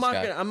this? I'm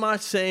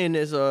not saying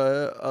there's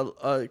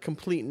a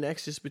complete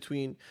nexus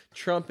between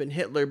Trump and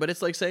Hitler, but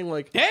it's like saying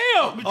like, Damn.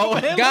 Oh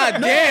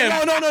God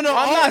damn! no.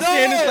 I'm not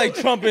saying it's like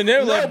Trump and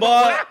Hitler, No,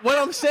 but what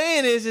I'm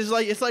saying is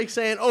like it's like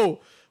saying, oh,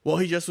 well,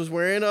 he just was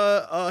wearing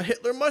a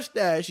Hitler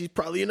mustache. He's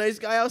probably a nice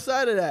guy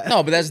outside of that.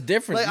 no, but that's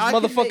different. Like, These I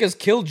can motherfuckers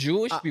kill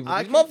Jewish people.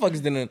 I These can-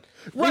 motherfuckers didn't.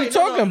 What are you Right,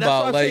 no, talking that's what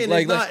about? I'm Like, saying.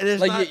 like, It's not-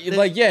 it's like, not-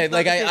 like, yeah, it's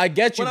like not the I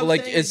get you, same. but What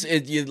like I'm it's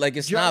saying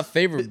it's not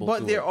favorable. But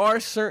to there it. are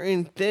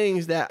certain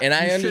things that And you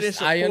I shouldn't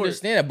understand. I support.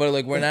 understand it, but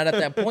like we're not at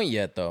that point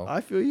yet, though.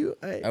 I feel you.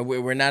 Hey,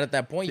 We're not at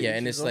that point yet,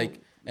 and Teach it's his like, own.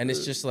 and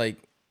it's just like,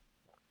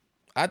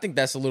 I think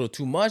that's a little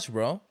too much,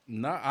 bro.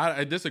 No,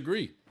 I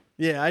disagree.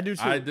 yeah, I do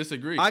too. I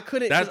disagree. I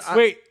couldn't. That's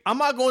I'm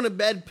not going to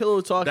bed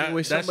pillow talking That-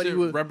 with that somebody shit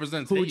who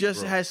represents who hate,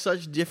 just bro. has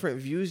such different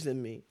views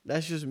than me.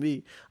 That's just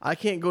me. I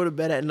can't go to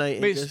bed at night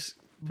and Wait, just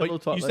but pillow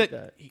talk you like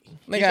said that.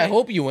 Like, I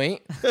hope you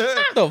ain't.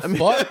 The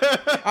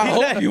fuck? I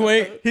hope you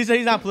ain't. he said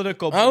he's not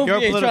political. I hope you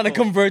You're ain't trying to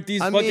political. convert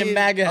these fucking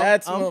MAGA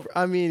hats.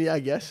 I mean, I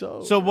guess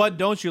so. So what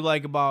don't you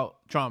like about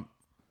Trump?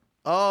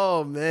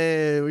 Oh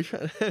man, we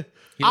trying.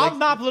 I'm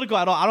not political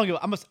at all. I don't give.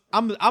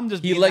 I'm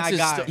just. He being likes that his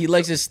guy. he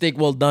likes his steak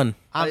well done.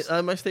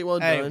 I might stay well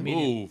Hey, done,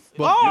 me- Ooh.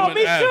 Oh, You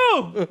me and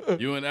too.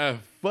 F. You and F.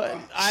 but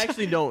I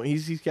actually don't.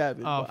 He's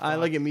capping. Oh, But I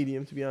fuck. like a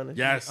medium, to be honest.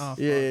 Yes. Oh,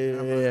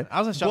 Yeah. I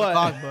was in shot But-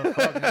 clock, but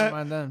fuck, never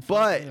mind then.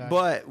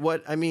 But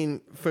what I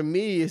mean for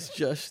me is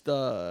just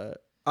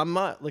I'm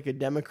not like a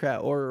Democrat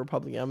or a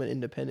Republican. I'm an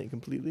independent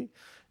completely,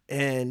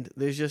 and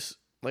there's just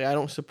like I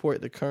don't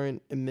support the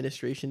current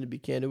administration, to be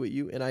candid with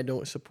you, and I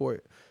don't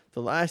support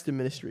the last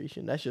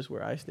administration. That's just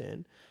where I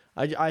stand.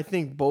 I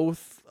think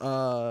both,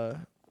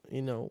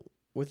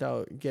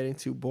 without getting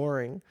too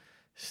boring,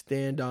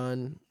 stand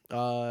on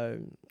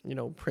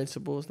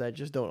principles that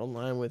just don't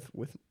align with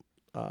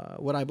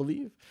what I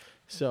believe.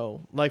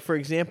 So, like for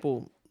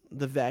example,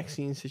 the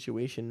vaccine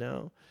situation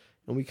now,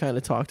 and we kind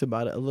of talked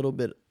about it a little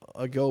bit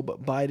ago,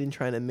 but Biden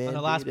trying to mandate on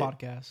the last it.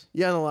 podcast.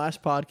 Yeah, on the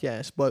last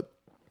podcast, but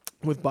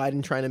with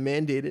Biden trying to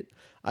mandate it,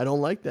 I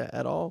don't like that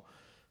at all.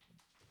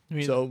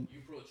 So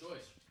You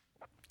pro-choice.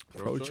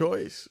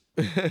 pro-choice.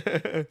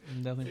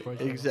 Definitely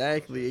pro-choice.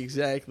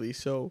 Exactly.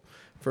 So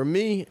for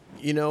me,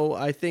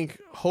 I think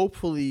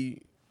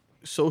hopefully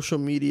social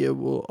media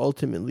will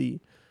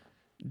ultimately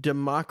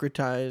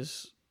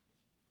democratize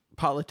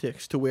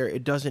politics to where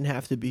it doesn't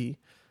have to be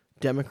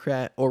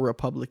Democrat or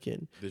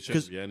Republican. There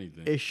shouldn't be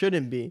anything. It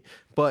shouldn't be.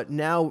 But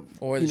now,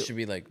 Or there should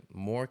be like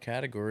more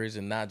categories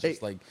and not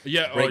just like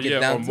Yeah, break it or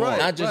down. more.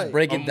 Not just Right.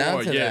 break Or it down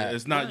more, to yeah, that.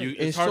 it's not Right. you.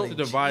 It's And hard so- to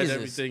divide Jesus.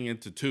 everything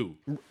into two.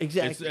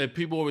 exactly.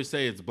 People always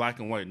say it's black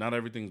and white. Not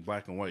everything's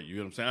black and white. You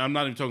know what I'm saying? I'm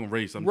not even talking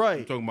race. I'm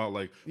Right. talking about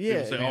like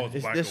Yeah, people say, oh, it's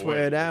it's black this and way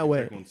white. or that You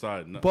way. pick one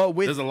side. No, But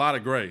with- there's a lot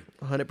of gray.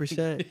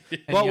 100%.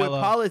 But with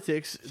yellow.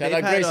 politics, Shout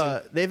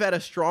out they've had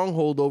a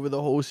stronghold over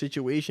the whole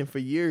situation for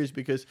years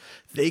because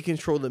they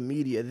control the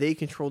media, they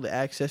control the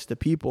access to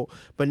people.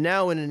 But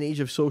now, in an age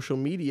of social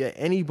media,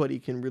 anybody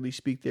can really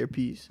speak their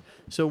piece.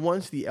 So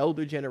once the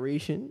elder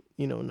generation,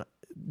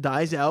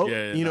 dies out,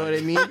 Yeah, you know what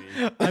I mean?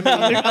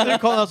 They're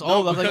calling us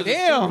old. I was like,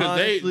 damn. Because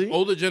honestly.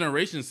 older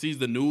generation sees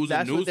the news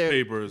That's and what they're-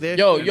 newspapers. they're-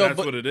 Yo, and yo, that's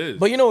but, what it is.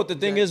 But you know what the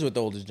thing is with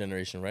the oldest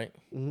generation, right?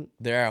 Mm-hmm.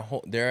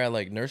 There are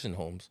like nursing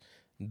homes.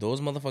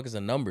 Those motherfuckers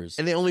are numbers.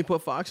 And they only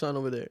put Fox on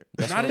over there.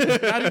 not even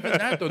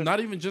that though. Not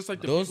even just like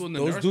the Those people in the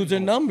those nursing dudes are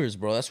home. numbers,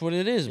 bro. That's what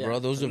it is, bro.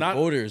 Those are Not-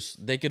 voters.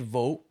 They could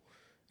vote.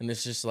 And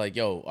it's just like,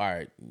 yo, all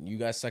right, you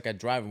guys suck at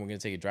driving. We're gonna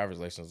take your driver's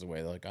license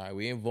away. They're like, all right,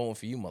 we ain't voting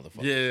for you,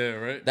 motherfucker. Yeah,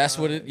 right. That's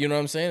what it. You know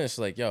what I'm saying? It's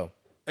like, yo,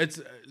 It's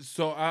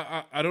so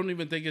I don't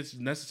even think it's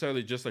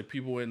necessarily just like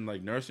people in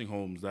like nursing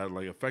homes that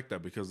like affect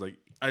that, because like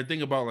I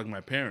think about like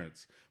my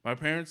parents. My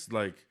parents,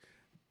 like,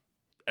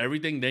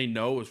 everything they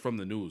know is from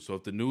the news. So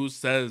if the news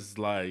says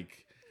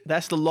like,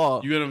 That's the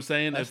law. you know what I'm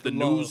saying? That's If the the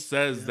law. news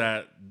says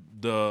that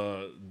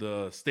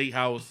the state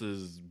house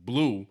is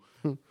blue,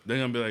 they're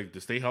gonna be like,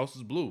 the state house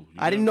is blue. You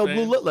I didn't what know I'm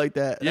blue saying? looked like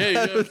that. Yeah, you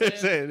know That's what what they're I'm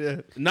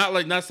saying.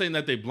 Yeah. Not saying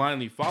that they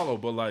blindly follow,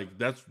 but like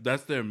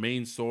that's their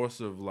main source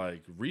of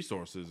like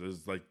resources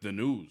is like the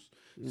news.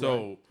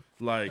 So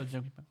like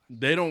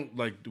they don't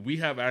like we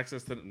have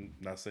access to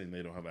not saying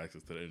they don't have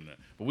access to the internet,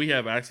 but we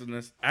have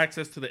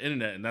access to the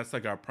internet, and that's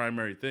like our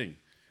primary thing.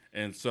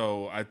 And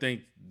so I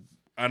think,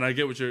 and I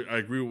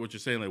agree with what you're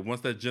saying. Like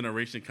once that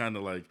generation kind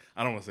of like,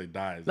 I don't want to say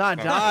dies, Not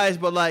dies,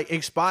 but like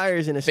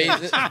expires in a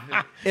sense.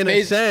 In a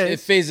it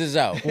sense. phases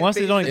out. Once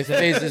they don't It exist.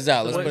 phases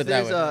out. Let's put it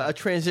that There's way. a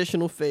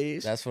transitional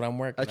phase. That's what I'm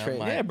working on.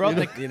 Yeah, bro.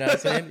 You know what I'm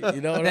saying? You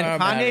know what Then I'm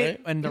Kanye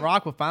right? and The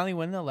Rock will finally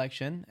win the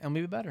election and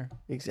we'll be better.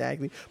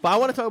 Exactly. But I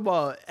want to talk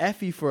about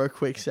Effie for a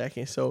quick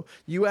second. So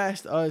you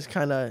asked us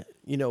kind of,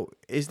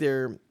 is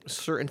there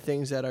certain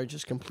things that are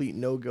just complete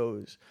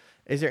no-goes?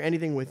 Is there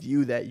anything with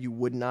you that you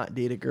would not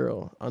date a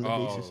girl on the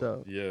basis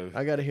of? yeah.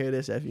 I got to hear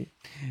this, Effie.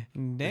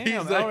 Damn. He's I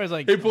like- was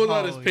like, he pulls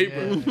out his paper.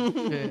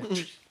 yeah,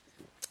 shit.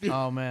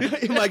 Oh, man.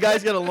 My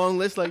guy's got a long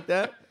list like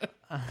that.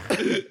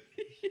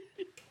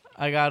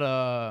 I got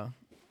a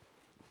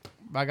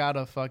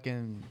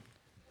fucking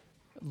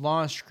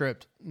launch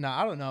script. No,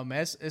 I don't know,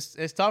 man.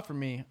 It's tough for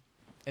me.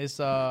 It's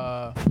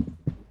damn,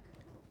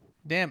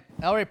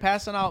 Elray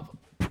passing out.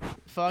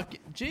 Fuck,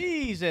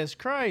 Jesus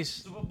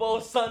Christ. Super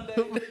Bowl Sunday.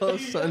 Oh,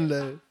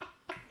 Sunday.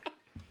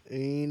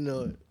 Ain't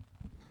no it.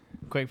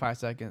 Quick 5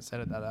 seconds.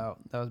 Edit that out.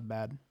 That was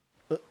bad.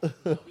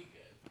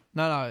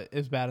 No,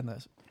 it's bad in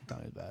this. No,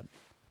 it's bad.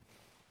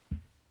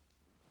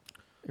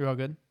 You're all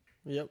good?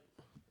 Yep.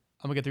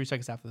 I'm gonna get 3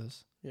 seconds after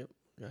this. Yep.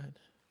 Go ahead.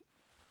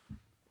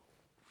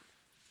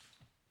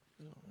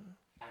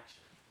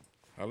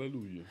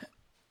 Hallelujah.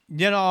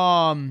 You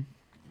know,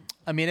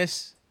 I mean,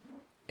 it's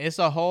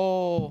a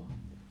whole.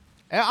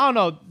 I don't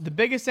know. The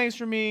biggest things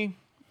for me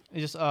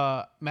is just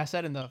I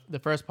said in the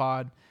first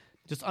pod,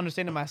 just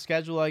understanding my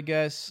schedule. I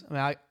guess. I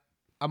mean,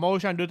 I'm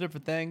always trying to do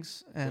different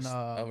things, and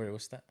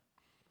what's that?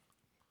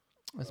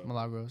 That's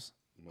Milagros.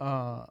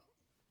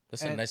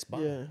 That's a nice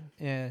bottle.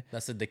 Yeah.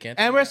 That's a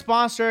decanter. And we're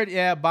sponsored,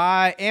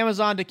 by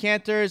Amazon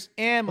Decanters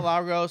and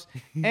Milagros.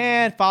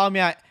 And follow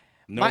me at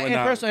my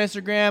personal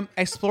Instagram,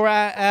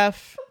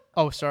 ExploreF.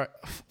 Oh, sorry.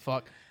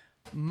 Fuck.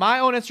 My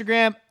own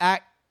Instagram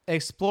at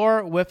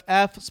Explore with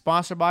F,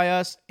 sponsored by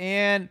us.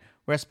 And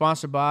we're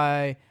sponsored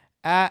by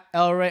at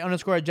Elray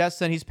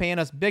 _Jetson. He's paying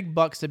us big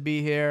bucks to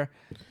be here.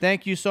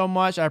 Thank you so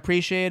much. I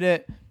appreciate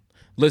it.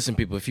 Listen,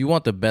 people, if you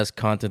want the best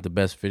content, the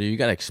best video, you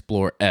got to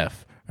Explore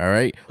F. All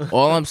right?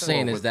 All I'm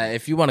saying is that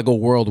if you want to go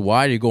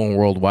worldwide, you're going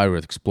worldwide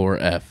with Explore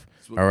F.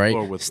 All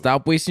right?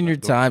 Stop wasting your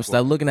time.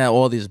 Stop looking at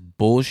all this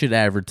bullshit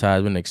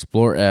advertisement.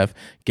 Explore F.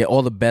 Get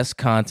all the best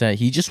content.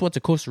 He just went to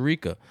Costa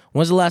Rica.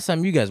 When's the last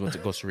time you guys went to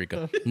Costa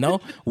Rica?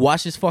 No?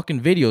 Watch his fucking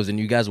videos and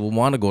you guys will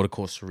want to go to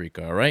Costa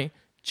Rica. All right?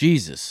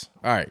 Jesus.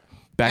 All right.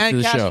 Back to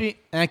the show.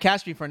 And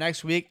catch me for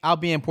next week. I'll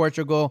be in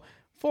Portugal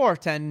for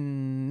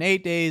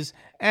 8 days.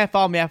 And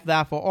follow me after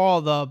that for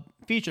all the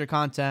featured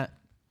content.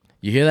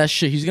 You hear that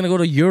shit? He's going to go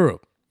to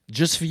Europe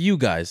just for you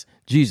guys.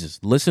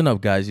 Jesus, listen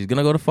up, guys. He's going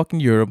to go to fucking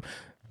Europe,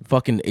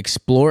 fucking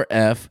Explore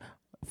F,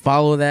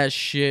 follow that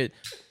shit,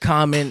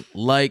 comment,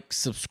 like,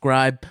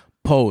 subscribe,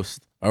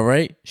 post, all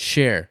right?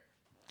 Share.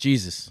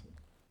 Jesus.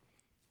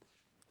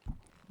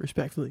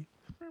 Respectfully.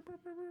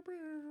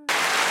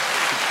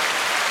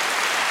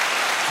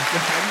 I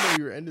didn't know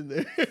you were ending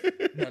there.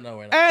 No,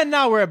 we're not. And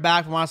now we're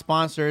back from our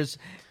sponsors.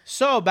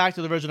 So back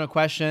to the original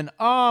question.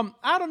 I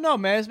don't know,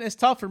 man. It's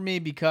tough for me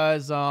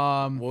because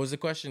What was the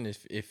question?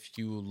 If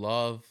you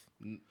love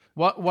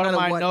what are Kinda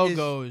my what no his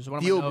goes? What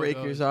are my deal no-goes?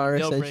 breakers are,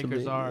 Deal essentially.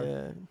 breakers are.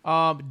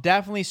 Yeah.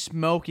 Definitely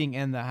smoking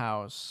in the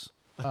house.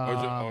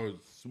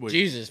 Wait,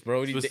 Jesus,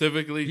 bro.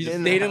 specifically, He's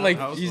just dating in the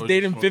house he's or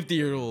dating just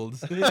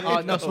 50-year-olds.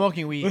 No,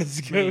 smoking weed.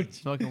 Let's go. Weed.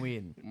 Smoking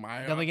weed. My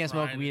Definitely can't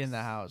smoke weed in the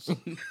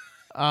arthritis.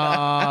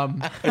 house.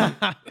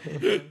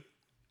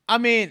 I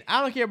mean,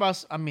 I don't care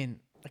about. I mean,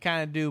 I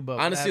kind of do, but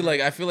Honestly,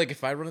 whatever. like I feel like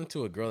if I run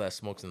into a girl that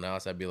smokes in the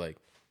house, I'd be like,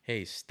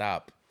 "Hey,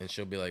 stop," and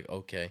she'll be like,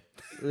 "Okay."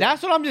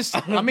 That's what I'm just.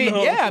 I mean,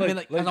 know, yeah. I like- mean,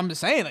 like I'm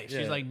just saying. Like Yeah.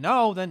 she's like,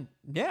 no, then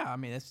yeah. I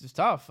mean, it's just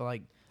tough.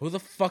 Like Who the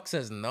fuck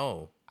says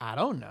no? I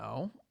don't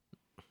know.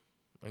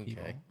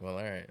 Okay. Well,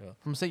 all right. Well,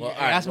 I'm saying, Well, you're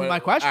all right, asking me what- my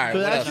question. all right, So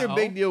what that's else? your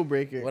big deal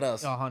breaker. what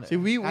else? 100. See,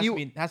 we- has you- to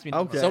be, has to be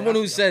Okay. Someone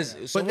who says.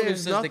 But Someone who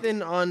there's says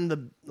nothing on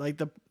the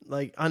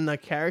on the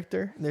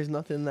character. There's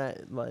nothing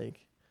that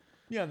like.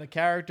 Yeah, the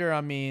character. I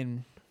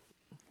mean,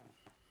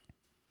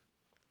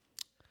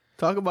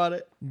 Talk about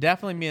it.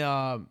 definitely me.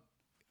 I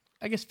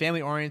guess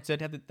family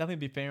oriented. Have to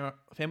definitely be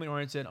family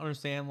oriented.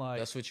 Understand like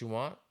that's what you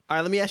want. All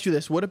right, let me ask you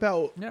this: what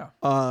about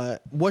yeah.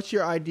 what's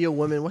your ideal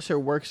woman? What's her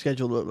work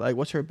schedule look like?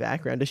 What's her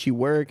background? Does she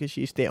work? Is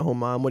she a stay-at-home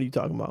mom? What are you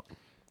talking about?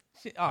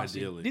 See,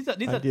 Ideally. these are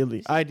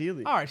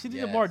Ideally. all right. See,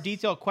 these are more Yes.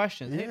 detailed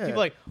questions. Yeah. People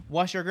like,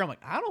 what's your girl? I'm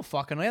like, I don't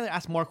fucking know. I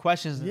ask more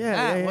questions than Yeah,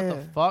 that. yeah, What yeah.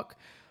 the fuck?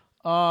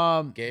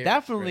 Gay or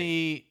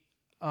Definitely,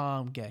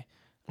 gay.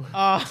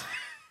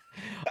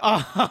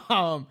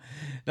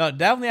 No,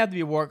 definitely have to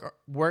be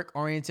work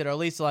oriented, or at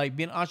least like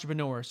be an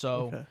entrepreneur.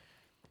 So Okay.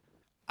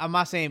 I'm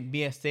not saying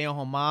be a stay at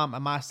home mom.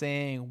 I'm not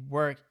saying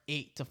work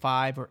 8 to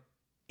 5 or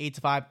 8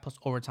 to 5 plus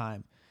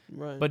overtime.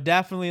 Right. But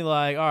definitely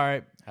like, all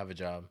right, Have a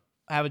job.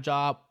 have a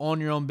job, own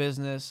your own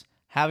business,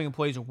 having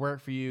employees who work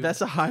for you.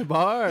 That's a high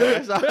bar. He what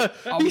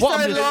I'm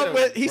started just- off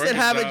with, he said,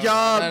 Working have a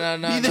job.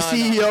 job, be the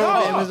CEO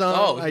of Amazon,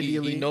 No,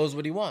 ideally. he knows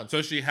what he wants.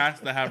 So she has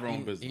to have her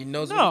own business. He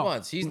knows No. what he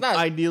wants. He's not.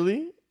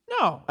 Ideally.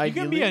 no, you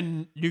could be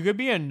Ideally. you could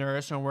be a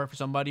nurse and work for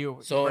somebody. Who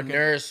So a work at-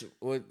 nurse,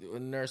 a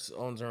nurse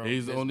owns her own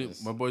He's business. only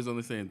my boy's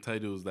only saying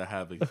titles that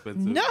have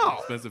expensive No.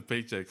 expensive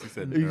paychecks. He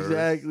said nurse,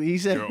 Exactly. He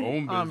said, your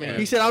own I business. mean-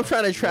 he said, I'm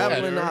trying to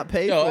travel and not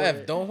pay Yo, for F,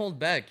 it. don't hold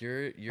back.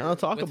 You're I'll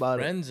talk with about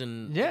it. friends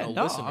and Yeah,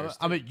 no. listeners.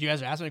 I mean, you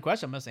guys are asking me a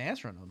question. I'm just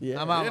answering them.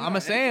 Yeah. I'm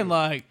just saying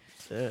like,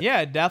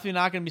 yeah, definitely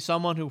not gonna be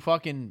someone who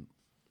fucking,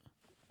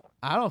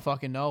 I don't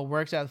fucking know,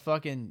 works at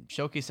fucking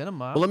Showcase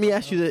Cinema. Well, let me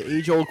ask you the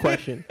age-old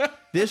question.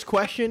 This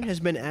question has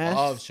been asked.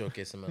 Of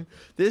showcase him.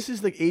 This is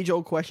the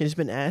age-old question. It's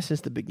been asked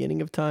since the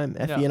beginning of time,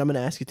 Effie, Yeah. and I'm going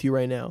to ask it to you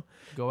right now.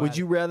 Go Would at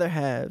you it. rather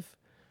have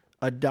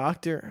a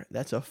doctor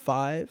that's a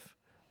 5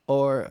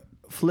 or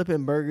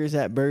flipping burgers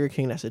at Burger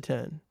King that's a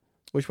 10?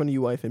 Which one are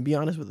you wifing? Be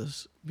honest with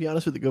us. Be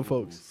honest with the good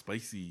folks.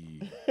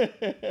 Spicy.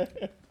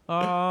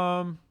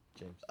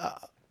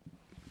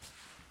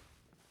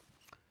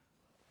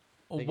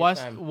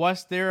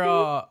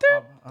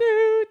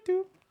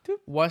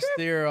 What's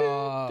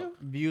their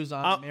views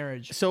on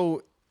marriage?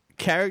 So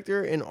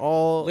character and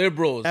all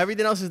Liberals.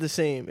 everything else is the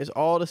same. It's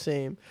all the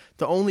same.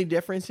 The only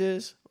difference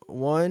is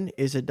one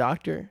is a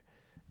doctor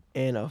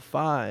and a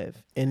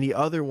 5, and the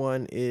other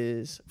one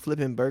is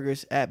flipping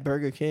burgers at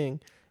Burger King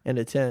and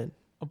a 10.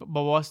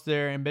 But what's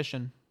their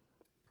ambition?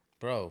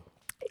 Bro.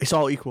 It's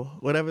all equal.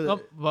 Whatever. No,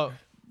 but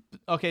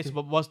okay. So,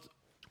 but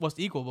what's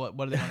equal? What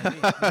do they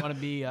want to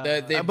be?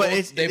 They want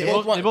to be. They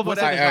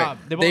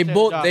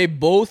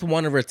both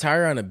want to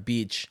retire on a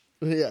beach.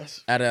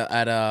 Yes. At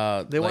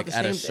a they want like the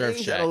at same a surf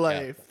things shack. out of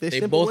life. Yeah. They're They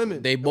simple both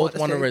women. they both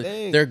want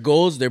to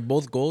their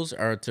both goals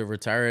are to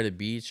retire at a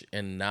beach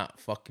and not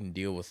fucking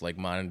deal with like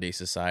modern day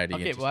society.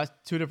 Okay, well that's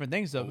two different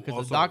things though.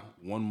 Because Also,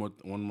 one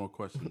more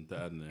question to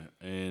add in there.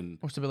 And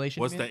what's the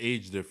relation? What's the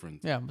age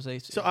difference? Yeah, I'm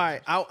saying. So all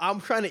right,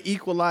 I'm trying to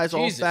equalize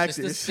all factors.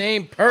 It's the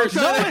same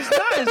person. No, it's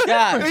not. It's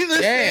God He's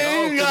the damn.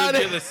 same. Because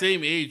they're the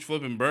same age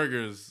flipping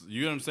burgers.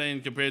 You know what I'm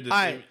saying? Compared to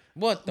same.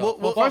 What the?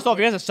 Well, first off,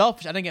 you guys are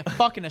selfish. I didn't get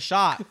fucking a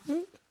shot.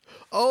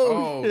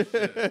 Oh,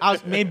 shit. I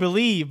was made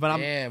believe, but I'm.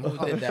 Damn,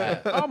 who did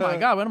that? Oh my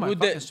god, what am I Who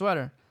fucking did-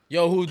 sweater?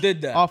 Yo, who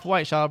did that? Off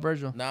white. Shout out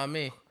Virgil. Not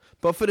me.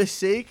 But for the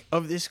sake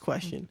of this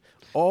question,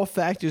 all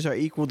factors are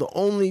equal. The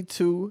only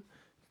two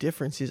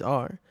differences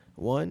are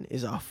one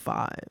is a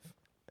 5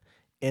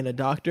 and a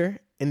doctor,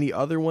 and the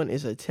other one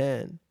is a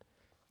 10.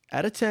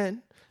 At a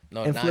 10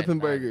 No, and 9, flipping 9.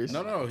 burgers.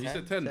 No, he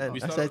said 10. 10.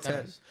 We I started said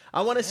with 10.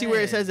 I want to see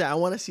where it says that. I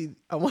want to see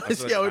I how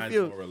feel it like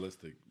feels. more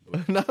realistic.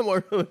 But Not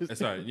more realistic.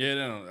 it's all right. Yeah,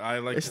 no, I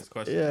like this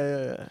question.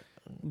 Yeah.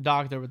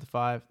 Doctor with the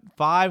 5.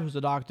 5 who's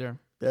a doctor.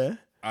 Yeah.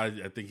 I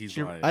think he's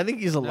lying. I think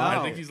he's alive.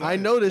 I think he's I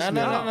lying. know this No,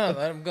 now.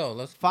 let him go.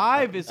 Let's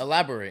 5 is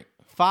elaborate.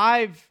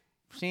 5.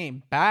 She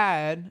ain't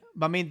bad,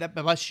 but I mean that.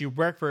 But she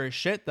worked for her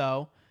shit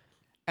though,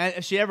 and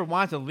if she ever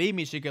wanted to leave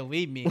me, she could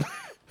leave me.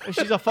 If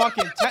she's a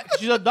fucking,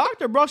 she's a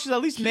doctor, bro. She's at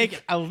least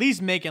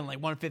making like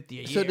 150 a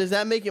year. So does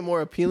that make it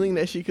more appealing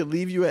that she could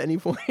leave you at any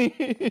point?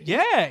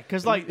 Yeah,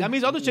 because like that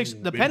means other chicks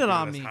dependent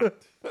on me.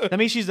 That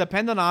means she's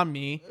dependent on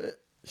me,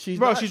 She's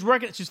bro. not- She's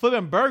working. She's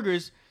flipping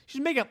burgers.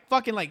 She's making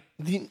fucking like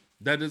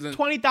That doesn't.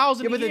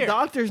 20,000 Yeah, a but year. the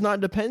doctor's not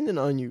dependent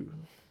on you.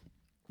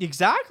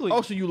 Exactly.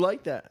 Oh, so you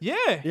like that? Yeah.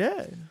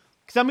 Yeah.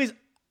 Because that means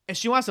if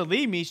she wants to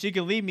leave me, she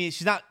can leave me.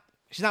 She's not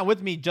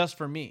with me just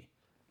for me.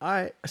 All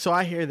right. So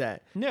I hear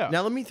that. Yeah.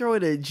 Now let me throw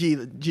it at G.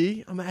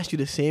 G, I'm gonna ask you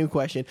the same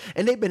question,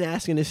 and they've been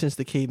asking this since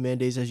the caveman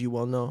days, as you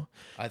well know.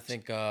 I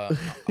think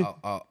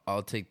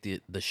I'll take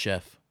the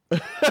chef.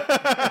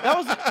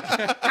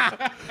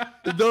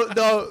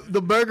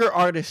 The burger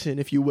artisan,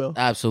 if you will,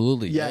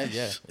 Absolutely. Yes.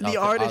 Yeah. The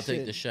I'll artisan.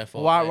 take the chef.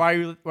 all Why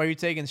day. are you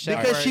taking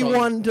chef? because she Alright.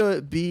 wanted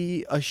to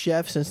be a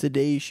chef since the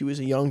day she was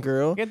a young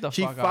girl. Get the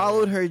she fuck outta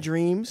followed her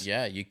dreams.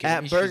 Yeah, you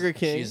can. At Burger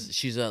King.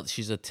 She's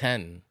a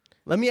 10.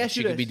 Let me ask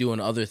She you could be this: doing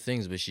other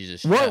things, but she's a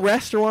chef. what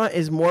restaurant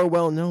is more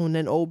well known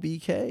than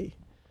OBK?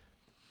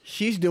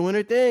 She's doing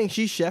her thing.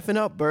 She's chefing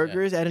up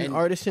burgers at an And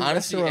artisan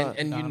honestly, restaurant.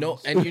 and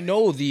you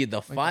know the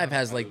 5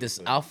 has like this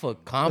alpha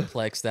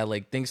complex that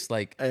like thinks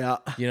like Yeah.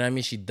 you know what I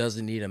mean, she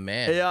doesn't need a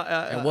man.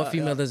 And what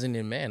female doesn't need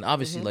a man?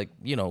 Obviously, like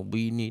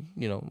we need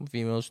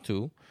females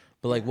too.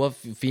 But like, what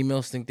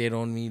females think they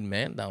don't need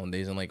man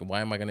nowadays? And like,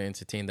 why am I gonna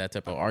entertain that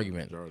type of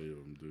argument? Majority of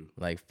them do.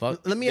 Like,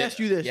 fuck. Let me ask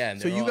you this. Yeah, and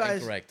so they're you all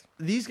guys, incorrect.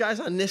 these guys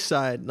on this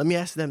side, let me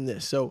ask them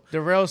this. So The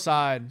real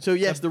side.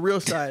 yes, the real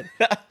side.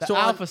 So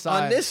alpha on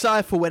side. this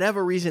side, for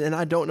whatever reason, and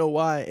I don't know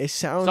why, it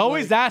sounds It's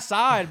always like, that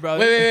side, bro.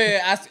 Wait.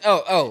 Ask.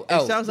 Oh.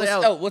 It sounds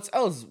like What's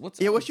else?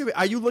 Yeah,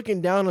 are you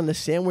looking down on the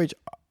sandwich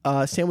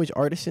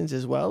artisans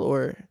as well,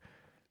 or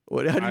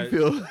what? How do you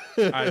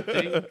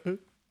feel?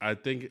 I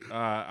think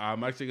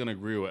I'm actually gonna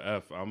agree with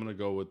F. I'm gonna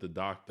go with the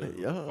doctor. with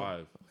Yeah.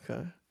 5.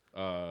 Okay.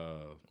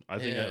 I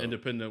think Yeah. an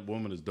independent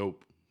woman is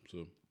dope.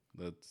 So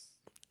that's.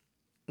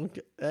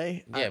 Okay.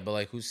 Hey, Yeah, but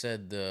like, who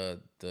said the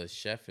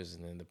chef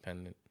isn't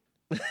independent?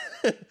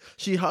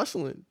 she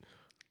hustling.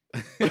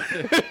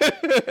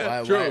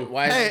 True.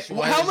 Why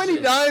How many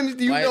times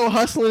do you know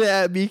hustling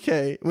at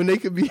BK when they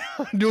could be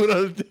doing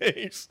other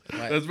things?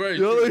 That's very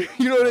You know, true.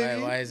 you know what I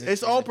Why mean? isn't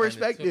It's she all independent too,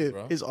 perspective.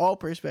 bro? It's all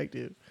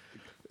perspective.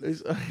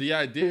 The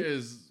idea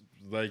is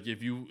like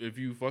if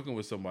you fucking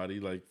with somebody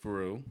like for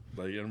real,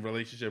 like in a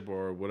relationship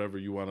or whatever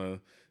you wanna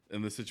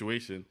in the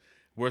situation.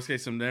 Worst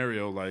case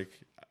scenario, like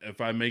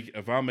if I'm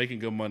making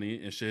good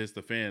money and shit hits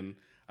the fan,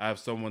 I have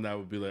someone that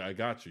would be like, I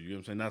got you. You know what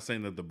I'm saying? Not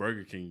saying that the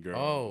Burger King girl,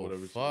 Oh,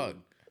 whatever. she's fuck.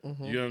 doing.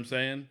 You know what I'm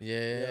saying?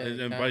 Yeah. And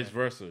kinda. vice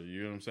versa.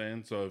 You know what I'm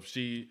saying? So if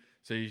she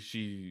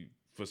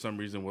for some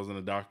reason wasn't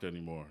a doctor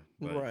anymore,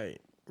 like,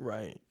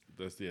 Right.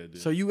 that's the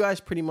idea. So you guys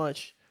pretty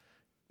much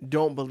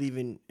don't believe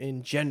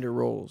in gender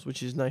roles,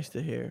 which is nice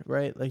to hear,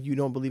 right? Like you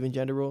don't believe in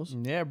gender roles.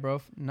 Yeah,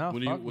 bro. No.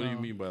 what do you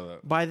mean by that?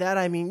 By that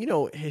I mean,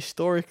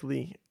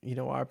 historically,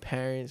 our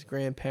parents,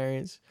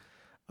 grandparents,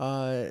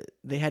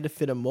 they had to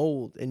fit a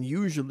mold, and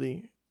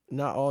usually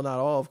not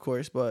all, of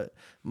course, but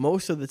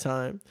most of the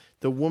time,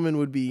 the woman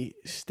would be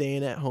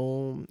staying at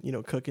home,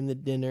 cooking the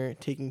dinner,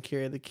 taking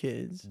care of the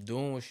kids.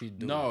 Doing what she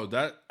doing. No,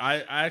 that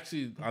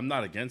I'm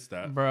not against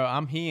that. Bro,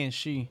 I'm he and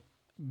she.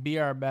 Be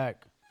our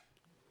back.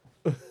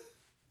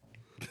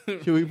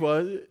 Should we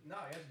pause it? No,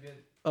 that's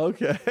good.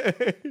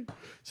 Okay.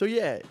 So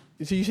you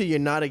say you're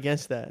not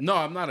against that? No,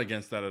 I'm not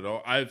against that at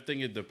all. I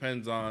think it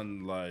depends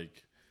on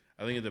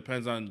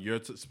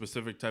your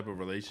specific type of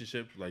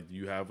relationship like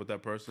you have with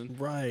that person.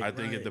 Right. I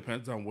think it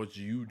depends on what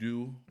you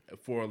do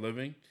for a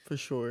living. For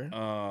sure.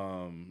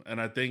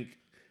 And I think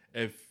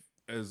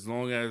as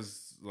long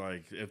as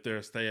if they're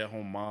a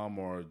stay-at-home mom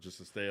or just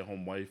a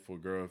stay-at-home wife or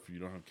girl, if you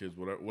don't have kids,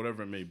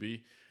 whatever it may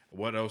be,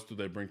 what else do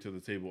they bring to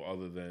the table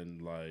other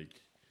than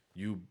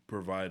you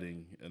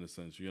providing in a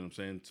sense? You know what I'm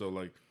saying?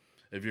 So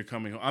if you're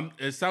coming home,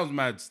 it sounds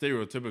mad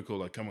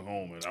stereotypical, coming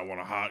home and I want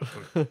a hot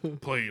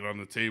plate on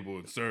the table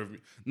and serve me.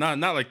 Not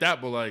like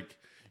that, but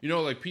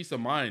peace of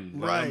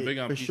mind. Right. I'm big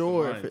on for peace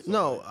sure. of mind.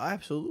 No,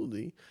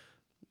 absolutely.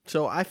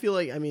 So I feel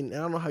I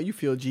don't know how you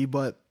feel, G,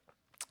 but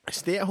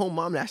stay-at-home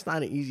mom, that's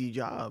not an easy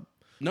job.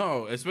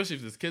 No, especially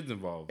if there's kids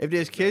involved. If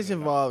there's kids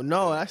involved,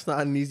 no, that's not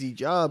an easy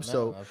job.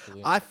 So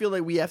absolutely. I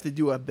feel we have to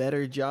do a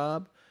better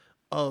job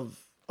of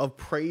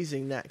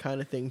praising that kind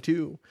of thing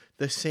too.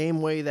 The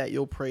same way that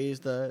you'll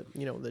praise the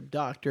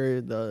doctor,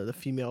 the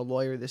female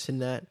lawyer, this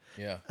and that.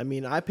 Yeah.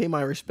 I pay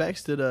my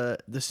respects to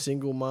the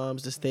single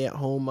moms, the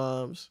stay-at-home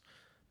moms,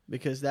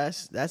 because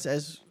that's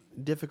as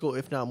difficult,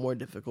 if not more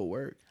difficult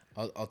work.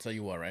 I'll tell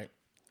you what, right?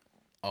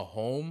 A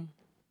home,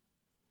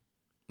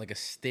 a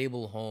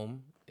stable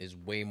home, is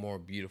way more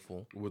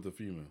beautiful. With the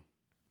female.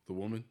 The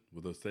woman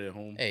with a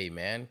stay-at-home. Hey,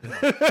 man.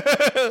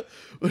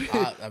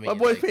 My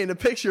boy's painting a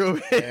picture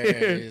over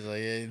here.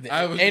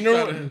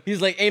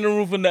 He's like, ain't no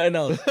room for nothing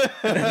else.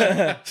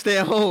 Stay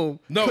at home.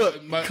 No,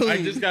 cook, I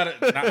just got it.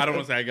 I don't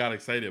want to say I got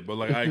excited, but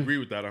I agree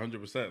with that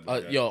 100%.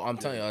 I'm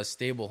telling you, a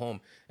stable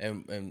home.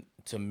 And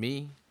to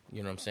me,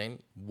 you know what I'm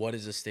saying? What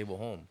is a stable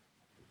home?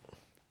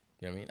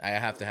 You know what I mean? I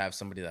have to have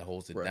somebody that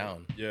holds it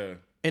down. Yeah.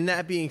 And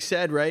that being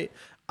said, right,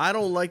 I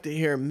don't like to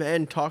hear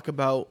men talk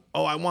about,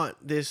 I want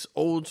this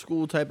old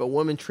school type of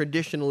woman,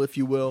 traditional, if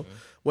you will,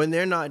 when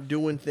they're not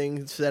doing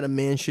things that a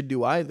man should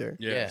do either.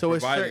 Yeah. So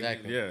it's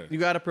Exactly. Yeah. you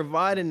got to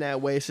provide in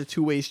that way. It's a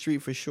two-way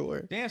street for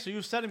sure. Damn, so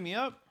you setting me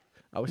up?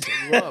 I was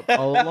setting you up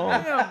all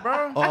along. Damn,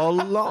 bro.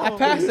 All along. I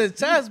passed the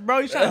test, bro.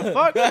 You trying to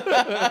fuck?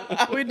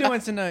 What we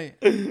doing tonight?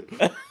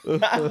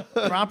 Bro,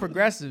 I'm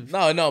progressive.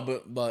 No,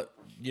 but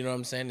you know what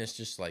I'm saying? It's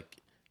just all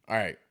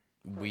right,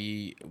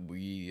 we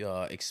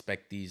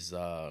expect these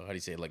how do you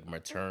say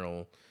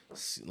maternal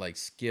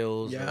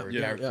skills or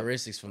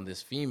characteristics from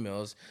these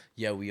females.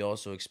 Yeah, we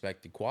also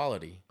expect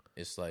equality.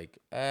 It's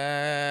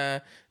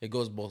it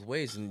goes both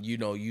ways, and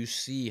you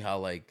see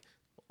how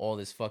all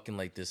this fucking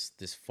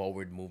this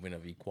forward movement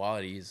of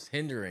equality is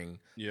hindering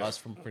us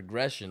from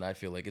progression. I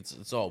feel like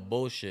it's all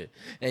bullshit.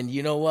 And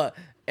you know what?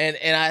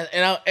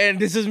 And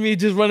this is me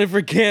just running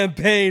for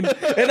campaign.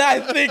 and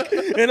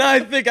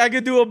I think I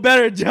could do a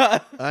better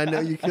job. I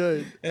know you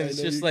could. And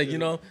it's just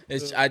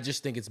it's I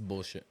just think it's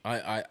bullshit.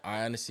 I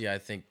honestly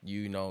think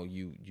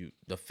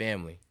the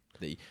family.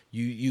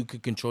 You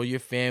could control your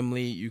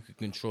family, you could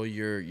control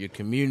your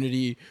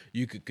community,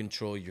 you could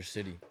control your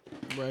city.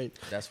 Right.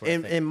 That's what I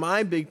think. And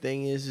my big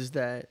thing is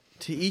that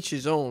to each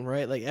his own,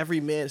 right? Every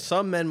man,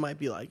 some men might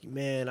be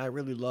man, I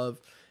really love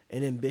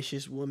an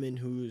ambitious woman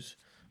who's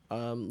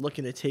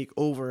looking to take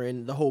over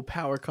and the whole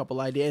power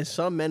couple idea. And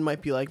some men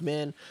might be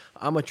man,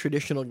 I'm a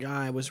traditional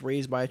guy. I was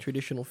raised by a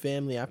traditional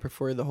family. I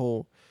prefer the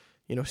whole,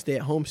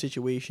 stay-at-home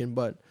situation.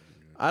 But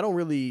I don't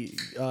really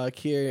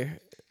care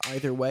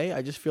either way.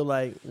 I just feel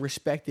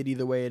respect it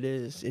either way it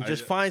is, and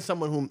just find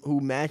someone who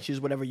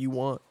matches whatever you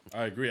want.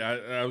 I agree.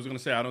 I was gonna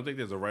say I don't think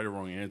there's a right or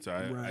wrong answer.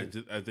 Right.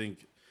 I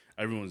think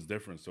everyone's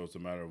different, so it's a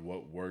matter of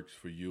what works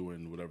for you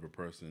and whatever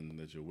person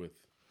that you're with.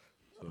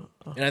 So.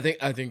 And I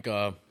think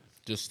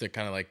just to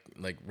kind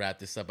of wrap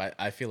this up,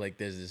 I feel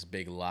there's this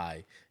big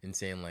lie in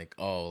saying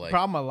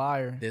I'm a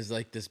liar. there's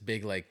this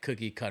big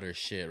cookie cutter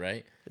shit,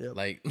 right? Yep.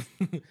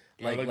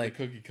 I like the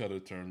cookie cutter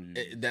term.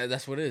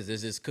 That's what it is.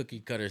 There's this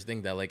cookie cutters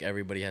thing that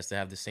everybody has to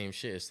have the same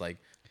shit. It's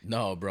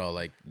no,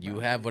 bro. You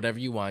have whatever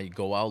you want. You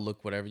go out,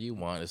 look whatever you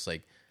want. It's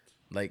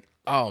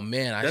oh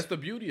man, that's the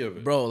beauty of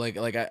it, bro.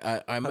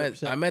 I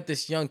met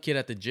this young kid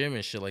at the gym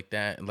and shit like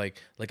that. And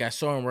I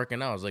saw him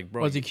working out. I was like,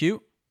 bro, Was he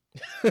cute?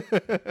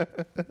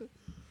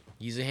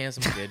 He's a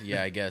handsome kid.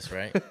 Yeah, I guess,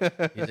 right?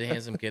 He's a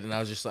handsome kid. And I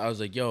was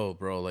like, yo,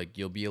 bro,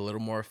 you'll be a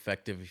little more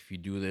effective if you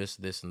do this,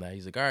 this, and that.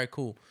 He's like, all right,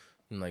 cool.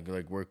 And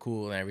we're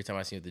cool. And every time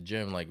I see him at the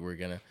gym, we're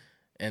gonna,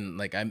 and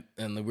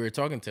we were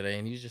talking today,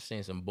 and he was just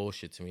saying some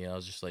bullshit to me. I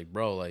was just like,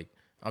 bro,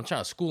 I'm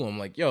trying to school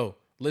him. Yo,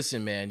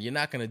 listen, man, you're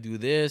not gonna do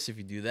this if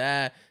you do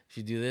that, if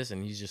you do this.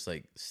 And he's just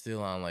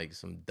still on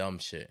some dumb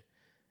shit.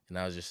 And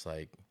I was just all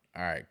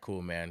right,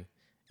 cool, man.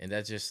 And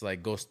that just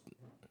goes.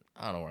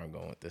 I don't know where I'm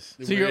going with this.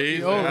 So you're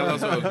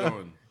That's where I was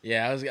going.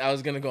 Yeah, I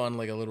was gonna go on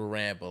like a little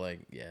rant, but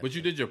like yeah. But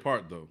you did your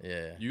part though.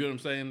 Yeah. You get what I'm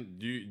saying?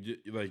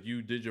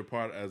 You did your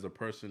part as a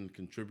person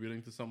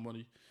contributing to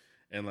somebody.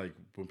 And like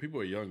when people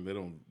are young, they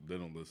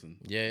don't listen.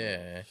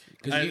 Yeah.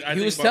 Because I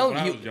he was when I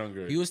telling was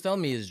younger. he was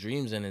telling me his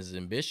dreams and his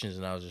ambitions,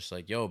 and I was just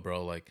like, yo,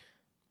 bro,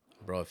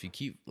 if you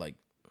keep like,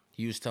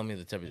 he was telling me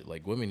the type of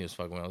like women he was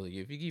fucking with. I was like,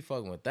 if you keep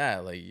fucking with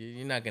that, like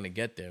you're not gonna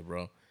get there,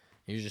 bro.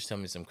 He was just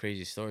telling me some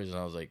crazy stories, and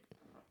I was like,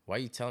 why are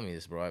you telling me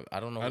this, bro? I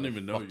don't know who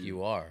the fuck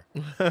you are.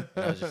 And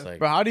I was just like,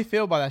 bro, how do you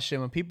feel about that shit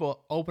when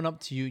people open up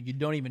to you, you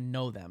don't even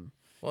know them?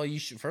 well, you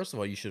should first of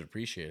all you should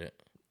appreciate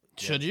it.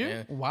 Should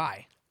you?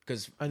 Why?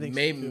 Because I think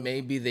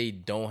maybe they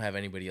don't have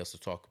anybody else to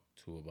talk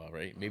to about,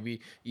 right?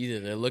 Maybe either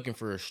they're looking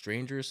for a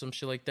stranger or some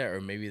shit like that,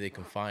 or maybe they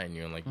confine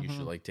you and like you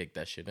should like take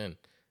that shit in.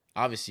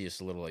 Obviously, it's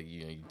a little like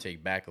you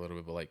take back a little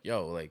bit, but like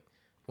yo, like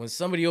when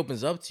somebody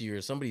opens up to you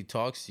or somebody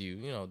talks to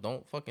you,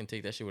 don't fucking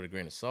take that shit with a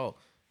grain of salt.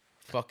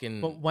 Fucking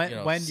But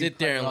when sit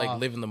there and like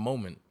live in the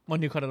moment.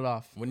 When you cut it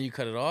off? When you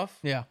cut it off,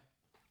 Yeah,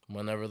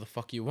 whenever the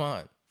fuck you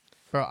want.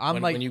 bro.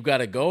 When you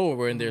gotta go, or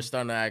when they're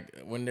starting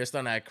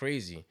to act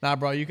crazy. Nah,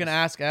 bro. You can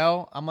ask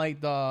L. I'm like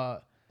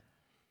the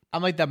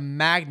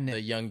magnet.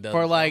 The young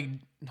for like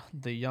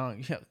the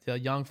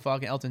young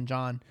fucking Elton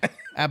John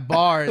at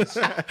bars.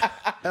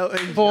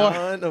 Elton For-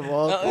 John of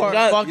all. For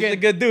John, fucking, he's a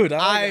good dude. I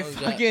like Elton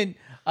fucking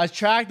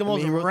attract the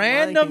most he wrote the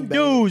random Lion King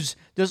banger. dudes.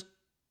 Just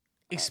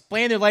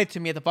explain their life to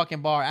me at the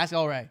fucking bar. Ask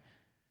Elray.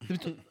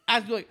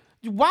 Ask like,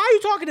 why are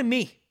you talking to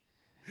me?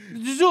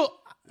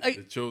 Like,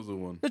 The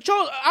chosen one. I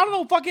don't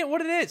know fucking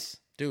what it is.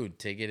 Dude,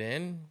 take it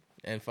in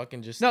and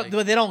fucking just No,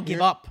 like, they don't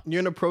give up. You're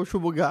an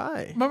approachable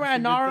guy. Remember at That's a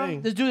good Nara?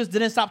 thing. This dude just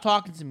didn't stop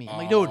talking to me. I'm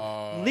like, dude,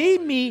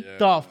 leave me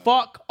the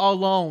fuck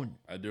alone.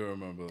 I do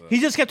remember that. He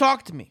just kept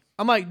talking to me.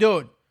 I'm like,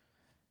 dude,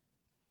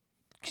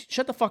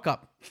 shut the fuck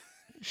up.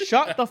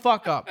 Shut the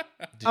fuck up.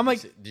 I'm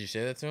like, did you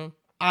say that to him?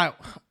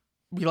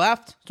 we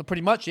left, so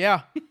pretty much,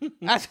 yeah.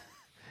 That's,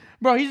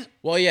 bro, he's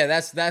Well, yeah,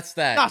 that's that.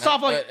 Nah,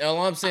 stop, like- But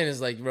all I'm saying is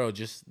like, bro,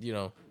 just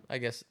I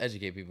guess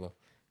educate people.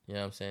 You know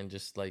what I'm saying?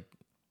 Just like,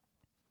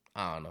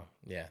 I don't know.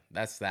 Yeah,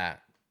 that's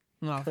that.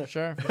 no, for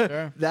sure, for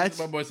sure. That's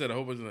My boy said a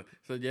whole bunch of that.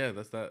 Said, yeah,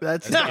 that's that.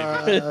 that's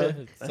Sorry.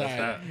 that's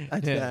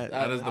Yeah. that.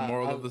 That is the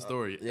moral of the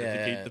story. Yeah,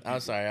 Educate the people. I'm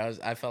sorry.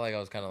 I felt like I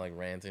was kind of like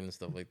ranting and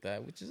stuff like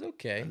that, which is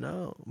okay.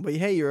 No, but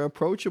hey, you're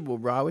approachable,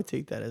 bro. I would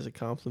take that as a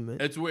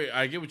compliment. It's weird.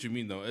 I get what you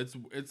mean though.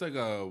 It's like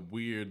a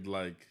weird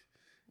like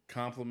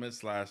compliment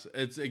slash.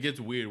 It gets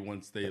weird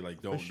once they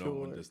like don't know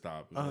when to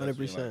stop.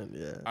 100%.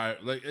 Yeah. I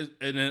like,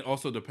 and it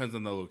also depends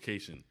on the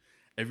location.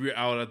 If you're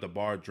out at the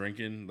bar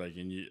drinking, like,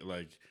 and you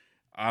like,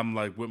 I'm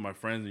like with my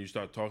friends, and you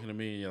start talking to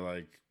me, and you're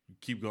like,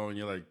 keep going.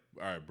 You're like,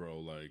 all right, bro,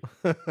 like,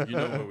 you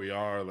know where we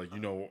are, like,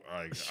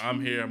 like,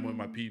 I'm here, I'm with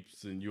my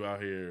peeps, and you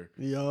out here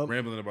Yup.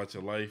 rambling about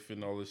your life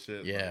and all this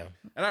shit. Yeah. like,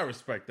 and I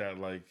respect that.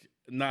 Like,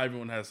 not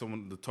everyone has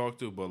someone to talk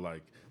to, but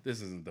like,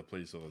 this isn't the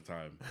place all the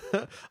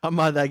time. I'm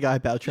not that guy,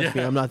 pal. Trust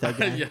me, I'm not that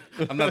guy. yeah,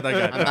 I'm not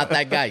that guy. I'm not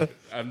that guy.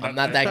 I'm I'm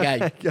not that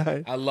guy.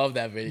 guy. I love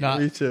that video. Nah,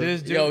 Me too.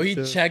 this dude, Yo, he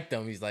too. checked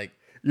them. He's like,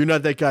 You're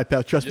not that guy,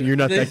 pal. Trust me, you're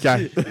not that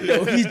guy.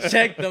 Yo, he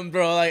checked them,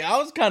 bro. Like, I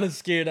was kind of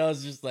scared. I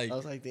was just like, I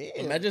was like, damn.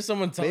 imagine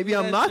someone telling Maybe me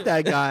I'm that not shit.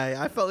 that guy.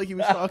 I felt like he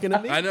was talking to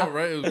me. I know,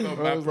 right? It was so I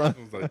bad. was I like-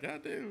 was like,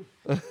 God damn.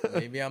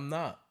 Maybe I'm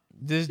not.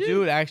 this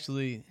dude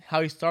actually,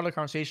 how he started the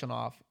conversation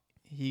off,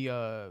 he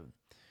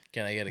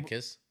Can I get a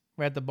kiss?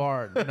 we're at the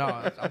bar.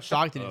 No, I'm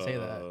shocked he didn't say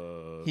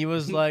that. He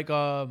was like,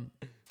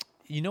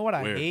 you know what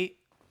I Where? hate?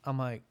 I'm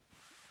like,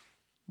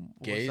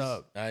 what's Gays?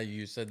 up?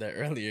 You said that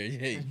earlier.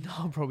 Yeah.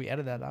 No, bro, we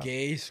edited that out.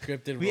 Gay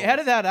scripted. We roles.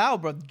 edited that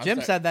out, bro. Jim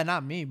sorry. said that,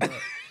 not me, bro.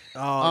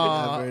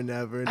 Oh,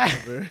 never.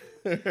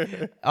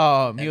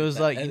 He was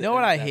like, you know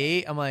what I edit that.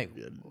 hate? I'm like,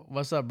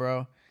 what's up,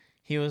 bro?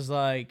 He was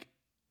like,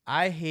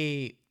 I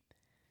hate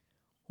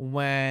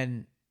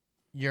when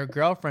your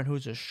girlfriend,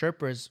 who's a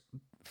stripper's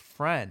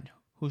friend,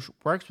 who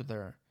works with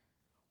her,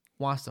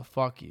 wants to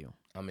fuck you.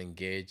 I'm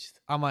engaged.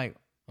 I'm like,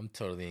 I'm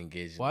totally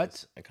engaged. What? In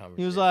this conversation.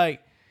 he was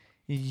like,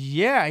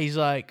 yeah. He's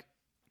like,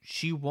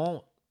 she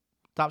won't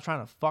stop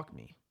trying to fuck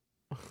me.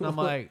 And I'm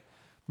like,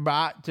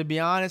 bro, to be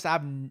honest,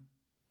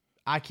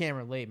 I can't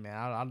relate, man.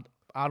 I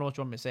don't know what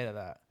you want me to say to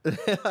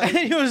that. And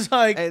he was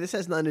like, Hey, this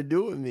has nothing to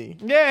do with me.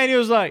 yeah, and he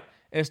was like,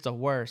 it's the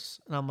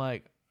worst. And I'm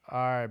like, all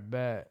right,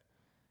 bet.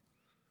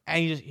 And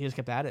he just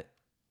kept at it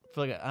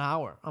for like an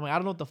hour. I'm like, I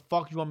don't know what the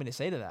fuck you want me to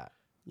say to that.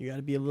 You got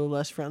to be a little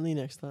less friendly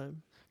next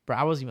time. Bro,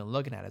 I wasn't even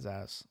looking at his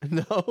ass.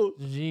 No.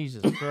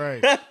 Jesus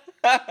Christ. Man,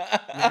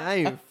 I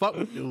ain't even fuck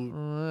with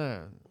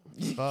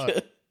dude. Fuck.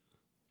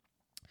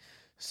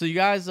 So you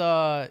guys,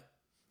 all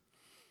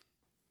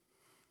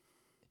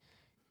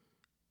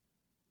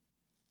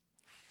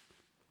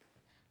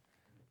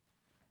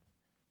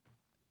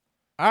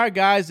right,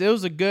 guys, it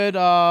was a good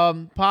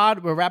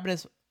pod. We're wrapping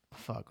this.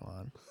 Fuck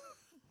on.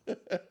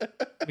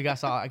 We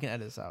got I can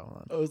edit this out. Hold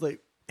on. I was like,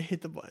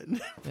 hit the button.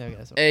 Yeah, we got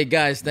this. Hey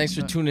guys, thanks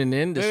for tuning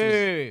in. This was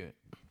Wait.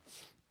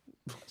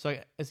 So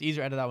it's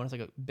easier to edit that when it's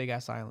like a big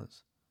ass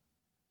silence.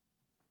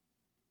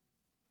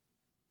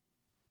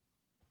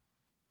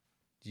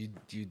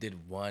 You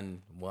did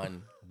one. My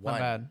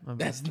bad.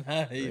 That's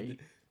not.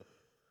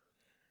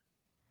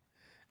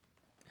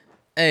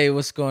 Hey,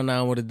 what's going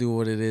on? What it do?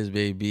 What it is,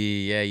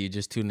 baby? Yeah, you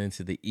just tuned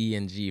into the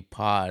ENG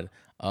pod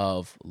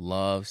of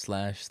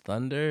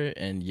Love/Thunder,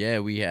 and yeah,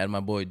 we had my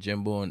boy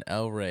Jimbo and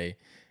Elray,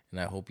 and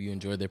I hope you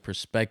enjoyed their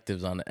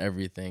perspectives on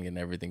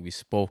everything we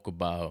spoke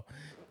about.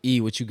 E,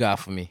 what you got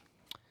for me?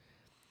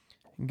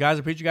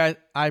 Guys,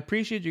 I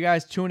appreciate you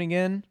guys tuning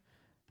in.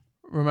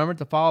 Remember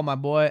to follow my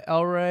boy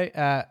Elray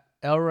at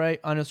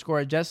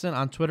Elray_Jetson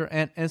on Twitter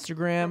and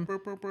Instagram.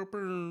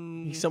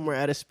 He's somewhere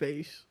out of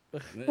space.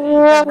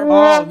 Oh,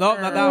 no,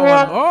 not that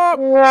one.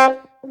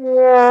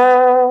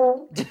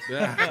 Oh!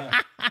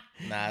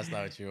 Nah, that's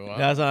not what you want.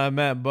 That's what I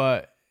meant,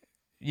 but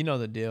you know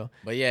the deal.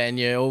 But yeah, and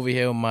you're over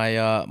here with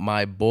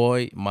my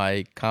boy,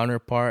 my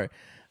counterpart,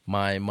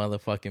 my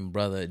motherfucking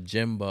brother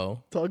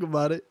Jimbo. Talk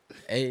about it.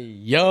 Hey,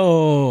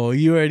 yo,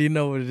 you already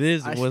know what it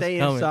is. I What's stay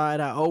coming.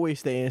 inside. I always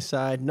stay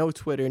inside. No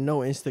Twitter, no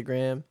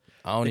Instagram.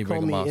 I only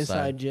bring him outside.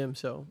 Inside Jim,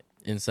 so.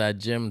 Inside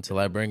Jim until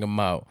I bring him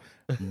out.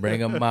 Bring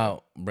him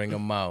out. Bring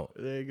him out.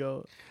 There you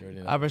go.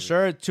 For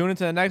sure. Tune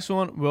into the next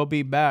one. We'll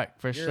be back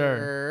for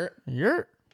sure. Yeah.